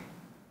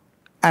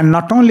 And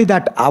not only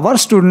that, our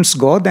students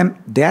go, then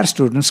their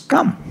students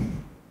come.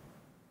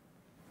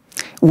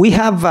 We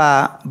have,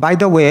 by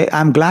the way,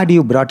 I'm glad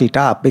you brought it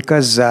up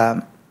because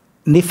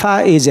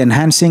NIFA is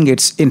enhancing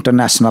its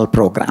international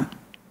program.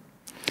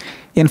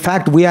 In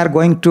fact, we are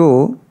going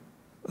to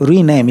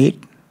rename it,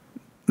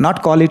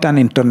 not call it an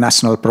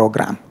international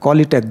program,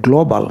 call it a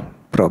global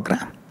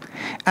program.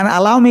 And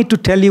allow me to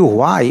tell you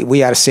why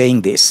we are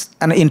saying this.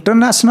 An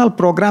international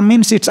program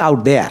means it's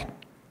out there,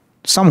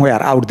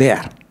 somewhere out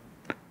there.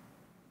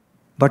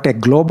 But a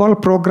global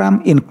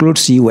program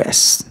includes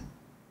US.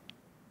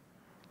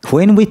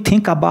 When we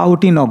think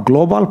about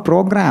global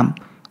program,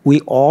 we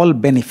all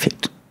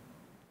benefit.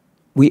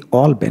 We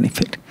all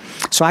benefit.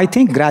 So I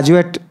think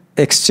graduate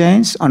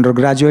exchange,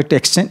 undergraduate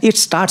exchange, it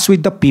starts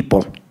with the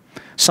people.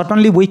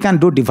 Certainly we can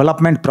do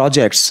development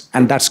projects,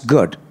 and that's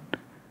good.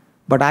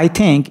 But I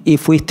think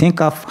if we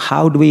think of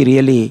how do we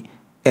really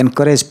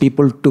encourage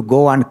people to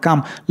go and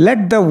come,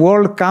 let the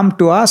world come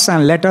to us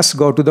and let us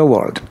go to the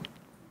world.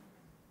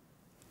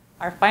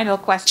 Our final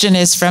question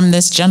is from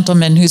this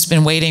gentleman who's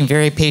been waiting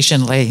very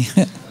patiently.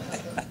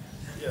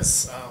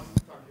 Yes,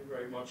 thank you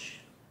very much,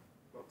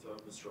 Dr.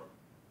 Misra.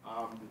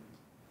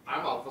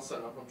 I'm Alpha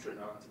Senna from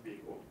Trinidad and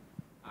Tobago.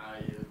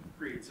 I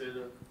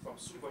created some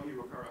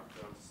superhero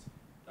characters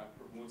that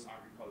promotes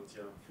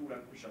agriculture, food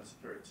and nutrition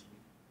security.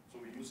 So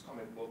we use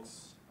comic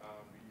books,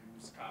 we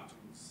use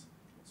cartoons.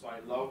 So I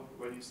love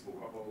when you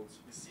spoke about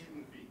the seed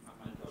movie, and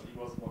my colleague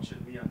was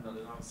watching me and then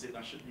I would say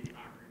that should be the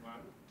Agri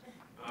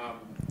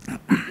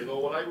You know,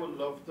 what I would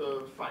love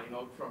to find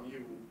out from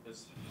you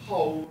is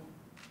how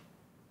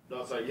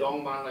does a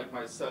young man like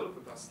myself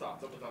with a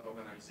startup with an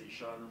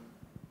organization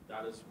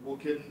that is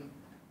working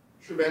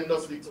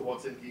tremendously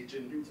towards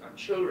engaging youth and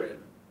children,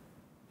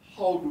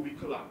 how do we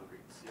collaborate?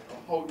 You know,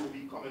 how do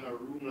we come in a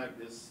room like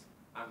this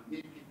and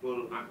meet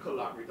people and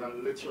collaborate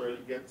and literally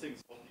get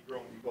things off the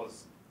ground?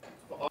 Because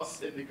for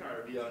us in the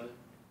Caribbean,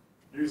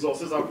 the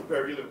resources are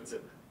very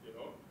limited. You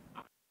know,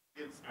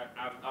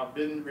 I've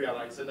been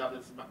realizing that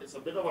it's a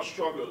bit of a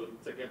struggle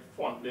to get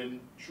funding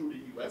through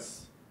the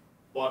US,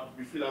 but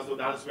we feel as though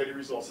that is where the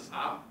resources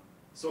are.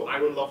 So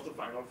I would love to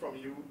find out from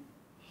you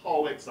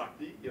how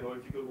exactly, you know,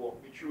 if you could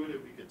walk me through it,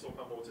 if we could talk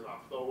about it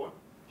afterward.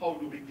 How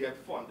do we get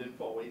funding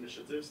for our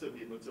initiatives to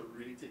be able to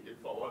really take it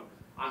forward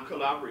and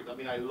collaborate? I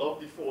mean, I love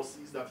the 4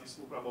 C's that you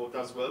spoke about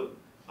as well,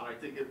 and I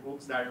think it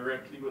works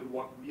directly with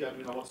what we are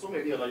doing and what so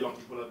many other young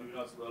people are doing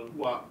as well,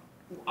 who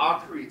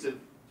are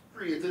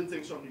creating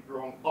things from the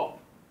ground up,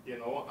 you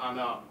know. And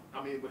I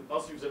mean, with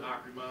us using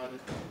Agriman,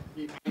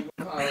 we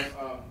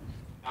have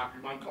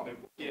Agriman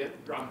comic book here,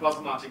 Grandpa's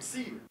Magic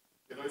Seed.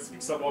 You know, it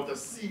speaks about a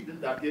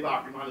seed that gave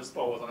Agriman his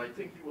powers, and I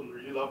think you will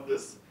really love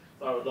this.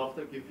 So I would love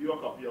to give you a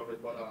copy of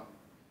it, but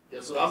yeah,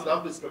 so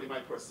that's basically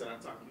my question,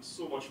 and thank you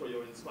so much for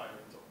your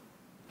inspiring talk.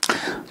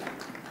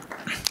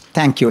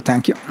 Thank you.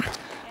 Yes.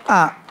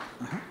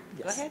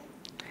 Go ahead.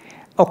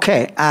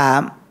 Okay,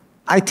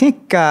 I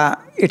think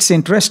it's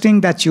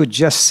interesting that you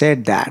just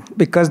said that,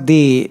 because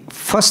the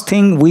first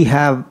thing we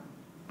have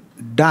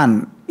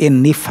done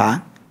in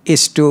NIFA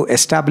is to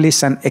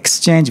establish an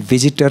exchange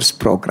visitors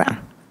program.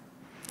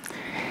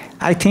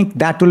 I think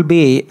that will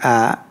be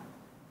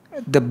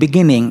the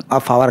beginning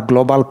of our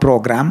global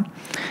program,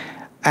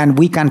 and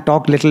we can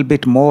talk a little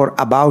bit more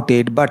about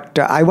it. But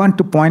I want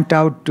to point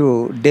out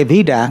to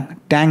Davida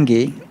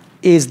Tangi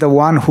is the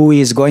one who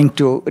is going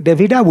to...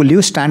 Davida, will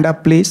you stand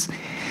up, please?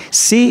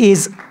 She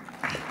is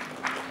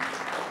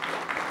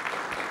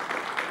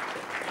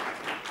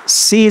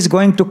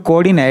going to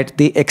coordinate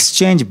the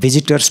exchange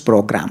visitors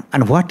program.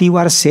 And what you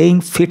are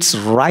saying fits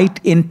right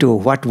into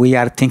what we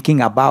are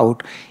thinking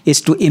about, is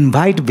to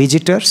invite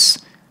visitors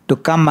to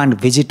come and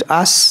visit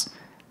us,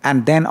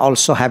 and then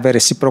also have a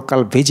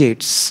reciprocal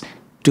visits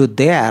to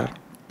their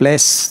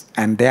place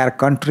and their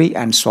country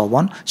and so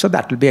on. So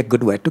that will be a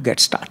good way to get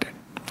started.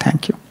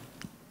 Thank you.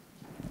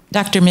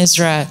 Dr.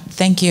 Misra,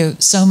 thank you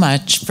so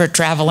much for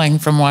traveling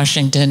from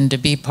Washington to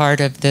be part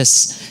of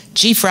this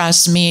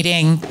GFRAS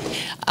meeting.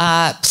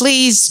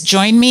 Please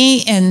join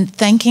me in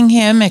thanking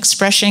him,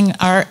 expressing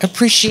our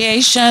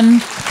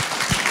appreciation.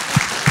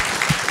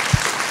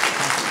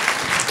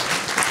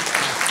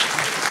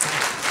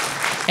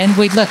 And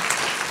we look.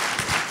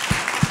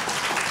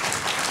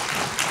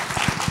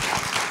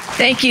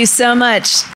 Thank you so much.